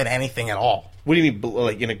haven't said anything at all What do you mean,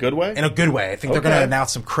 like in a good way? in a good way. I think they're going Okay. to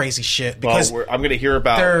announce some crazy shit Well, because I'm going to hear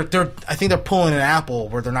about. I think they're pulling an Apple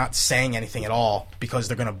where they're not saying anything at all because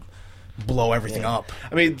they're going to blow everything up.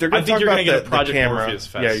 I mean, they're I going to think talk you're about gonna get the a Project camera. Morpheus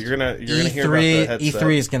fest. Yeah, you're gonna hear about the headset.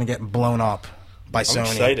 E3 is going to get blown up by Sony,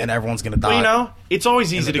 excited. and everyone's going to die. Well, you know, it's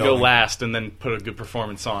always easy the to go building. last and then put a good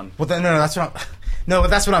performance on. Well, no, that's what I'm, no, but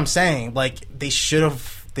that's what I'm saying. Like they should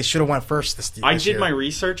have went first this year. I did my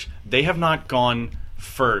research. They have not gone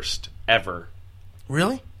first ever.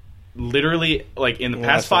 Really? Literally, like in the Well,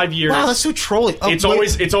 past that's 5 years, Wow, that's so trolly. Oh, it's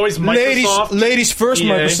wait. always Microsoft. ladies first, EA.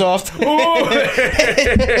 Microsoft.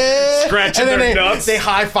 Scratching and then their nuts. they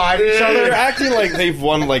high five each They're other. acting like they've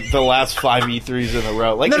won like the last 5 E3s in a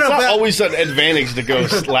row. Like No, it's no, not but- always an advantage to go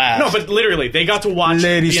last. No, but literally, they got to watch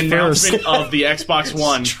Ladies the announcement of the Xbox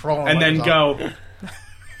One Trolling and then Microsoft. go,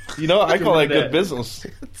 you know, I call that that. good business.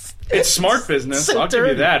 it's smart business. So I'll give you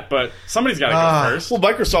dirty. that, but somebody's got to go first. Well,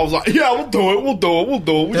 Microsoft's like, yeah, we'll do it. We They're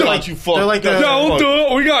don't like- let you fuck. they're like the- yeah, we'll do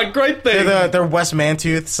it. We got great things. They're Wes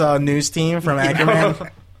Mantooth's news team from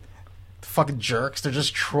Anchorman. Fucking jerks. They're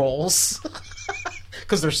just trolls.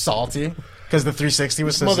 Because they're salty. Because the 360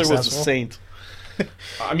 was so Mother successful. was a saint.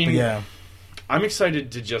 I mean, But yeah. I'm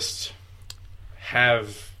excited to just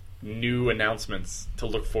have new announcements to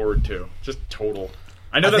look forward to. Just total.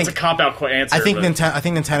 I know that's think- a cop-out answer. I think but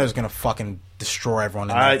Nintendo's gonna fucking destroy everyone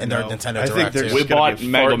in their know. Nintendo I think Direct. they're too. just we gonna bought be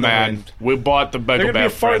a fart Mega in the Man. wind. We bought the They're Mega gonna be a Man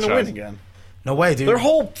fart in the wind franchise. again. No way, dude. Their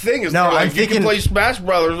whole thing is No, they're like, I'm you thinking- can play Smash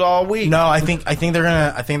Brothers all week. No, I think they're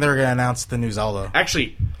gonna announce the new Zelda.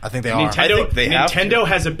 Actually, I think they are. Nintendo, I think they have Nintendo to.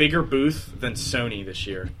 has a bigger booth than Sony this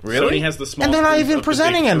year. Really? Sony has the small, And they're not booth even of the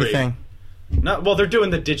presenting big three. anything. No, well, they're doing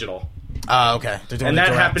the digital, Oh, okay. They're doing and the that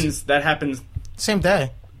Direct. happens. Same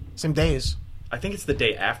day, same days. I think it's the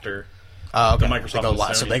day after. Oh, okay. Microsoft They go and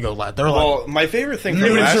live. So Sony. they go live. They're Well, my favorite thing from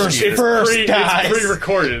Losers last year. first. guys. It's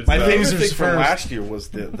pre-recorded. My so favorite Losers thing from first. last year was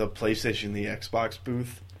the PlayStation, the Xbox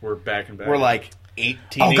booth. we're back and back. We're like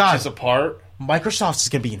 18 Oh, God. inches apart. Microsoft is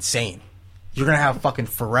gonna be insane. You're gonna have fucking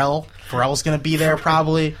Pharrell. Pharrell's gonna be there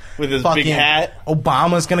probably With his fucking big hat.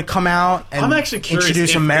 Obama's gonna come out and I'm actually curious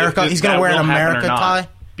introduce if America. this- He's gonna that wear an will happen or America not. tie.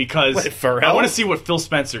 Because Wait, Pharrell? I want to see what Phil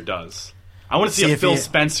Spencer does. I want to see See a if Phil he-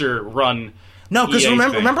 Spencer run No, because EA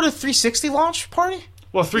thing. remember the 360 launch party?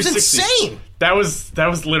 Well, It was 360. insane. That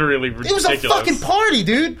was literally ridiculous. It was a fucking party,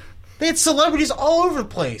 dude. They had celebrities all over the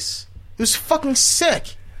place. It was fucking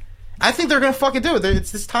sick. I think they're gonna fucking do it. It's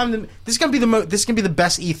this time. This is gonna be the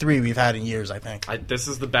best E3 we've had in years. I think. This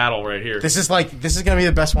is the battle right here. This is gonna be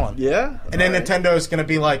the best one. Yeah? And then Alright. Nintendo's gonna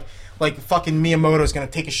be like fucking Miyamoto's gonna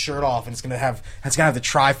take his shirt off and it's gonna have the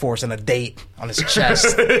Triforce and a date on his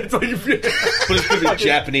chest. It's like, But it's gonna be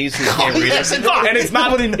Japanese, so you can't read it. and it's not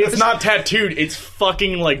Nobody knows. it's not tattooed. It's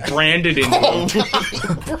fucking like branded into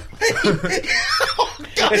him.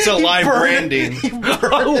 It's a live branding.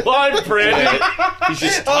 Live branded. He's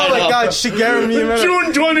just Oh tied my up. god, Shigeru Miyamoto.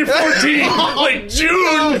 June 2014. Like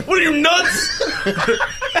June. What are you nuts?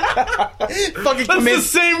 fucking That's commit the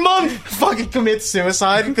same month. fucking commit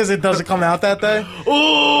suicide because it doesn't come out that day.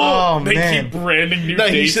 Oh, they man. keep branding new No,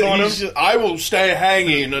 he dates said, on him. I will stay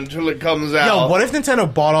hanging until it comes out. Yo, what if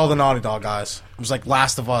Nintendo bought all the Naughty Dog guys? It was like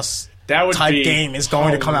Last of Us That would type be game is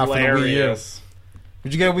going to come out for the Wii U. hilarious.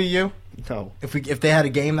 Would you get a Wii U? No. If they had a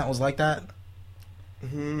game that was like that?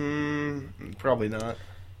 Probably not.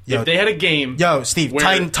 If they had a game, Yo, Steve, Where-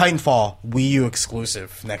 Titanfall, Wii U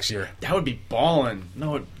exclusive next year. that would be ballin'.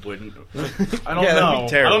 No, it wouldn't. I don't Yeah, that'd be know. I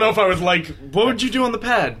terrible. don't know if I would like. What would you do on the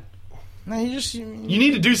pad? No, you just You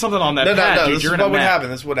need to do something on that No, pad, no, dude. this You're is in a what would map. happen.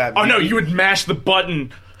 This is what happened. Oh no, you would mash the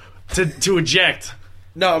button to eject.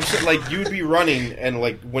 No, I'm saying, like, you'd be running, and,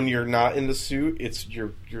 like, when you're not in the suit, it's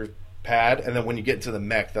your pad, and then when you get into the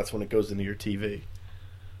mech, that's when it goes into your TV.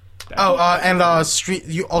 and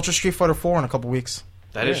Ultra Street Fighter 4 in a couple weeks.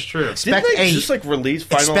 That is true. Didn't Expect they a- just, like,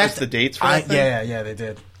 finalize the dates for that thing? Yeah, they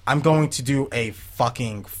did. I'm going to do a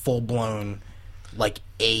fucking full-blown, like,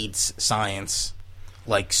 AIDS science,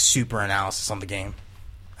 like, super analysis on the game.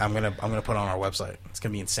 I'm gonna put it on our website. It's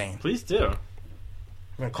gonna be insane. Please do.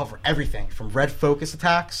 We're gonna cover everything from red focus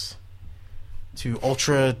attacks to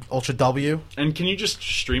Ultra W. And can you just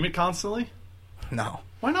stream it constantly? No.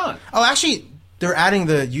 Why not? Oh, actually, they're adding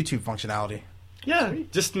the YouTube functionality. Yeah,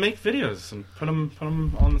 just make videos and put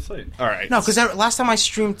them on the site. All right. No, because last time I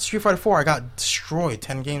streamed Street Fighter 4, I got destroyed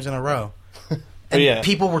 10 games in a row. And yeah.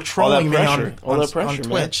 people were trolling me pressure. All on that pressure, man.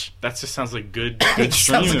 Twitch. That just sounds like good stream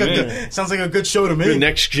Sounds to like, me. sounds like a good show to me. Good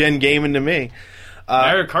next-gen gaming to me.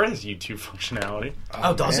 Mario Kart has YouTube functionality.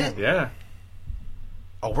 Oh, does man. it? Yeah.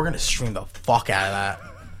 Oh, we're gonna stream the fuck out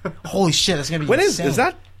of that. Holy shit, that's gonna be When is insane.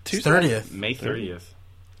 that? Tuesday? 30th. May 30th.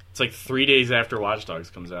 It's like 3 days after Watch Dogs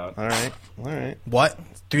comes out. All right. What?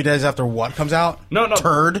 3 days after what comes out? No.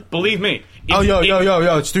 Turd? Believe me. Yo.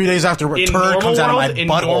 It's 3 days after In Turd normal comes out of my world, in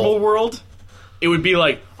normal butthole. world, it would be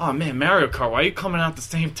like, oh man, Mario Kart, why are you coming out the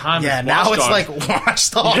same time Yeah, as now Watch it's Dogs? like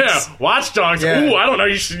Watch Dogs. Yeah, Watch Dogs. Yeah. Ooh, I don't know.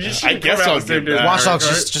 You should I guess come out I'll the same get day as that. Watch Mario Dogs,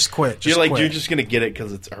 Kart. just quit. You're Quit. you're just going to get it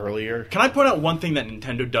because it's earlier. Can I point out one thing that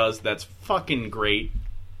Nintendo does that's fucking great?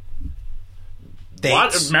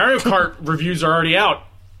 Dates. Mario Kart reviews are already out.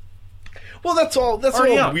 Well, that's all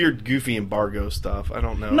Already out. weird, goofy embargo stuff. I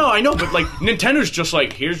don't know. No, I know, but like Nintendo's just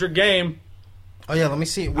like, here's your game. Oh yeah, let me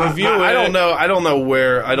see. Review I it. don't know. I don't know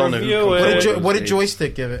where. I don't Review know. it. What did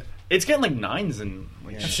Joystick give it? It's getting like 9s and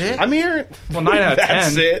like That's shit. it? I'm hearing. Well, 9 out of 10.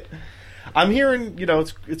 That's it. I'm hearing.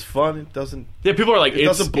 It's fun. It doesn't. Yeah, people are like, It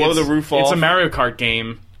doesn't blow the roof It's off. a Mario Kart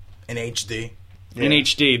game In HD. in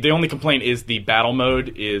HD. The only complaint is the battle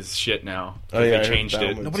mode is shit now. Oh, yeah, I They heard changed battle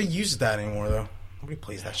it. mode. Nobody uses that anymore though. Nobody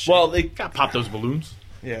plays that shit. Well, they. Gotta pop those balloons.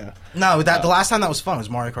 Yeah. No, the last time that was fun was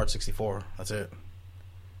Mario Kart 64. That's it.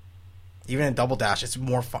 Even in Double Dash, it's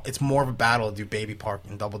more fun. It's more of a battle to do Baby Park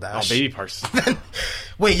in Double Oh, Dash. Baby Parks.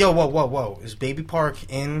 Wait, whoa! Is Baby Park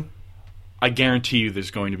in? I guarantee you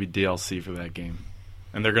there's going to be DLC for that game.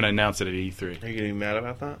 And they're going to announce it at E3. Are you getting mad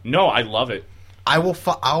about that? No, I love it. I will.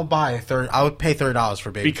 I'll buy I would pay $30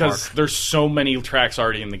 for Baby Because Park. there's so many tracks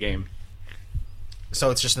already in the game. So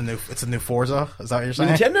it's just a new Forza. Is that what you're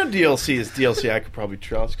saying? Nintendo DLC is DLC I could probably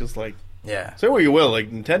trust because, like, Yeah. say what you will, like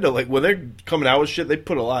Nintendo, like when they're coming out with shit, they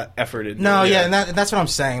put a lot of effort into. No, it. yeah, and that's what I'm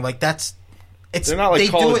saying. Like it's They're not like they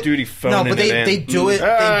Call do of it- Duty phoning No, but it in. they do it.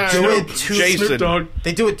 Ah, They do Snoop it too. Jason. Snoop Dogg.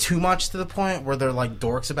 They do it too much to the point where they're like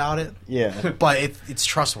dorks about it. Yeah. But it's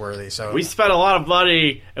trustworthy. So We spent a lot of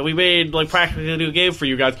money and we made like practically a new game for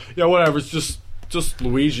you guys. Yeah, whatever. It's just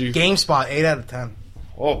Luigi. GameSpot 8 out of 10.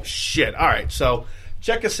 Oh shit! All right, so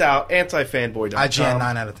check us out, antifanboy.com. IGN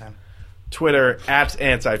 9 out of 10. Twitter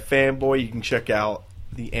 @antifanboy. You can check out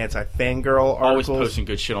the Anti-Fangirl Always articles. posting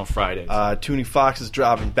good shit on Fridays. Toonie Fox is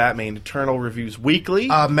dropping Batman Eternal reviews weekly.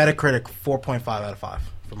 Metacritic 4.5 out of 5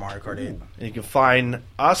 for Mario Kart 8. And you can find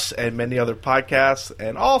us and many other podcasts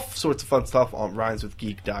and all sorts of fun stuff on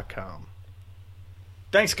rhymeswithgeek.com.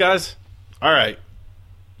 Thanks, guys. All right.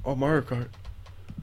 Oh, Mario Kart.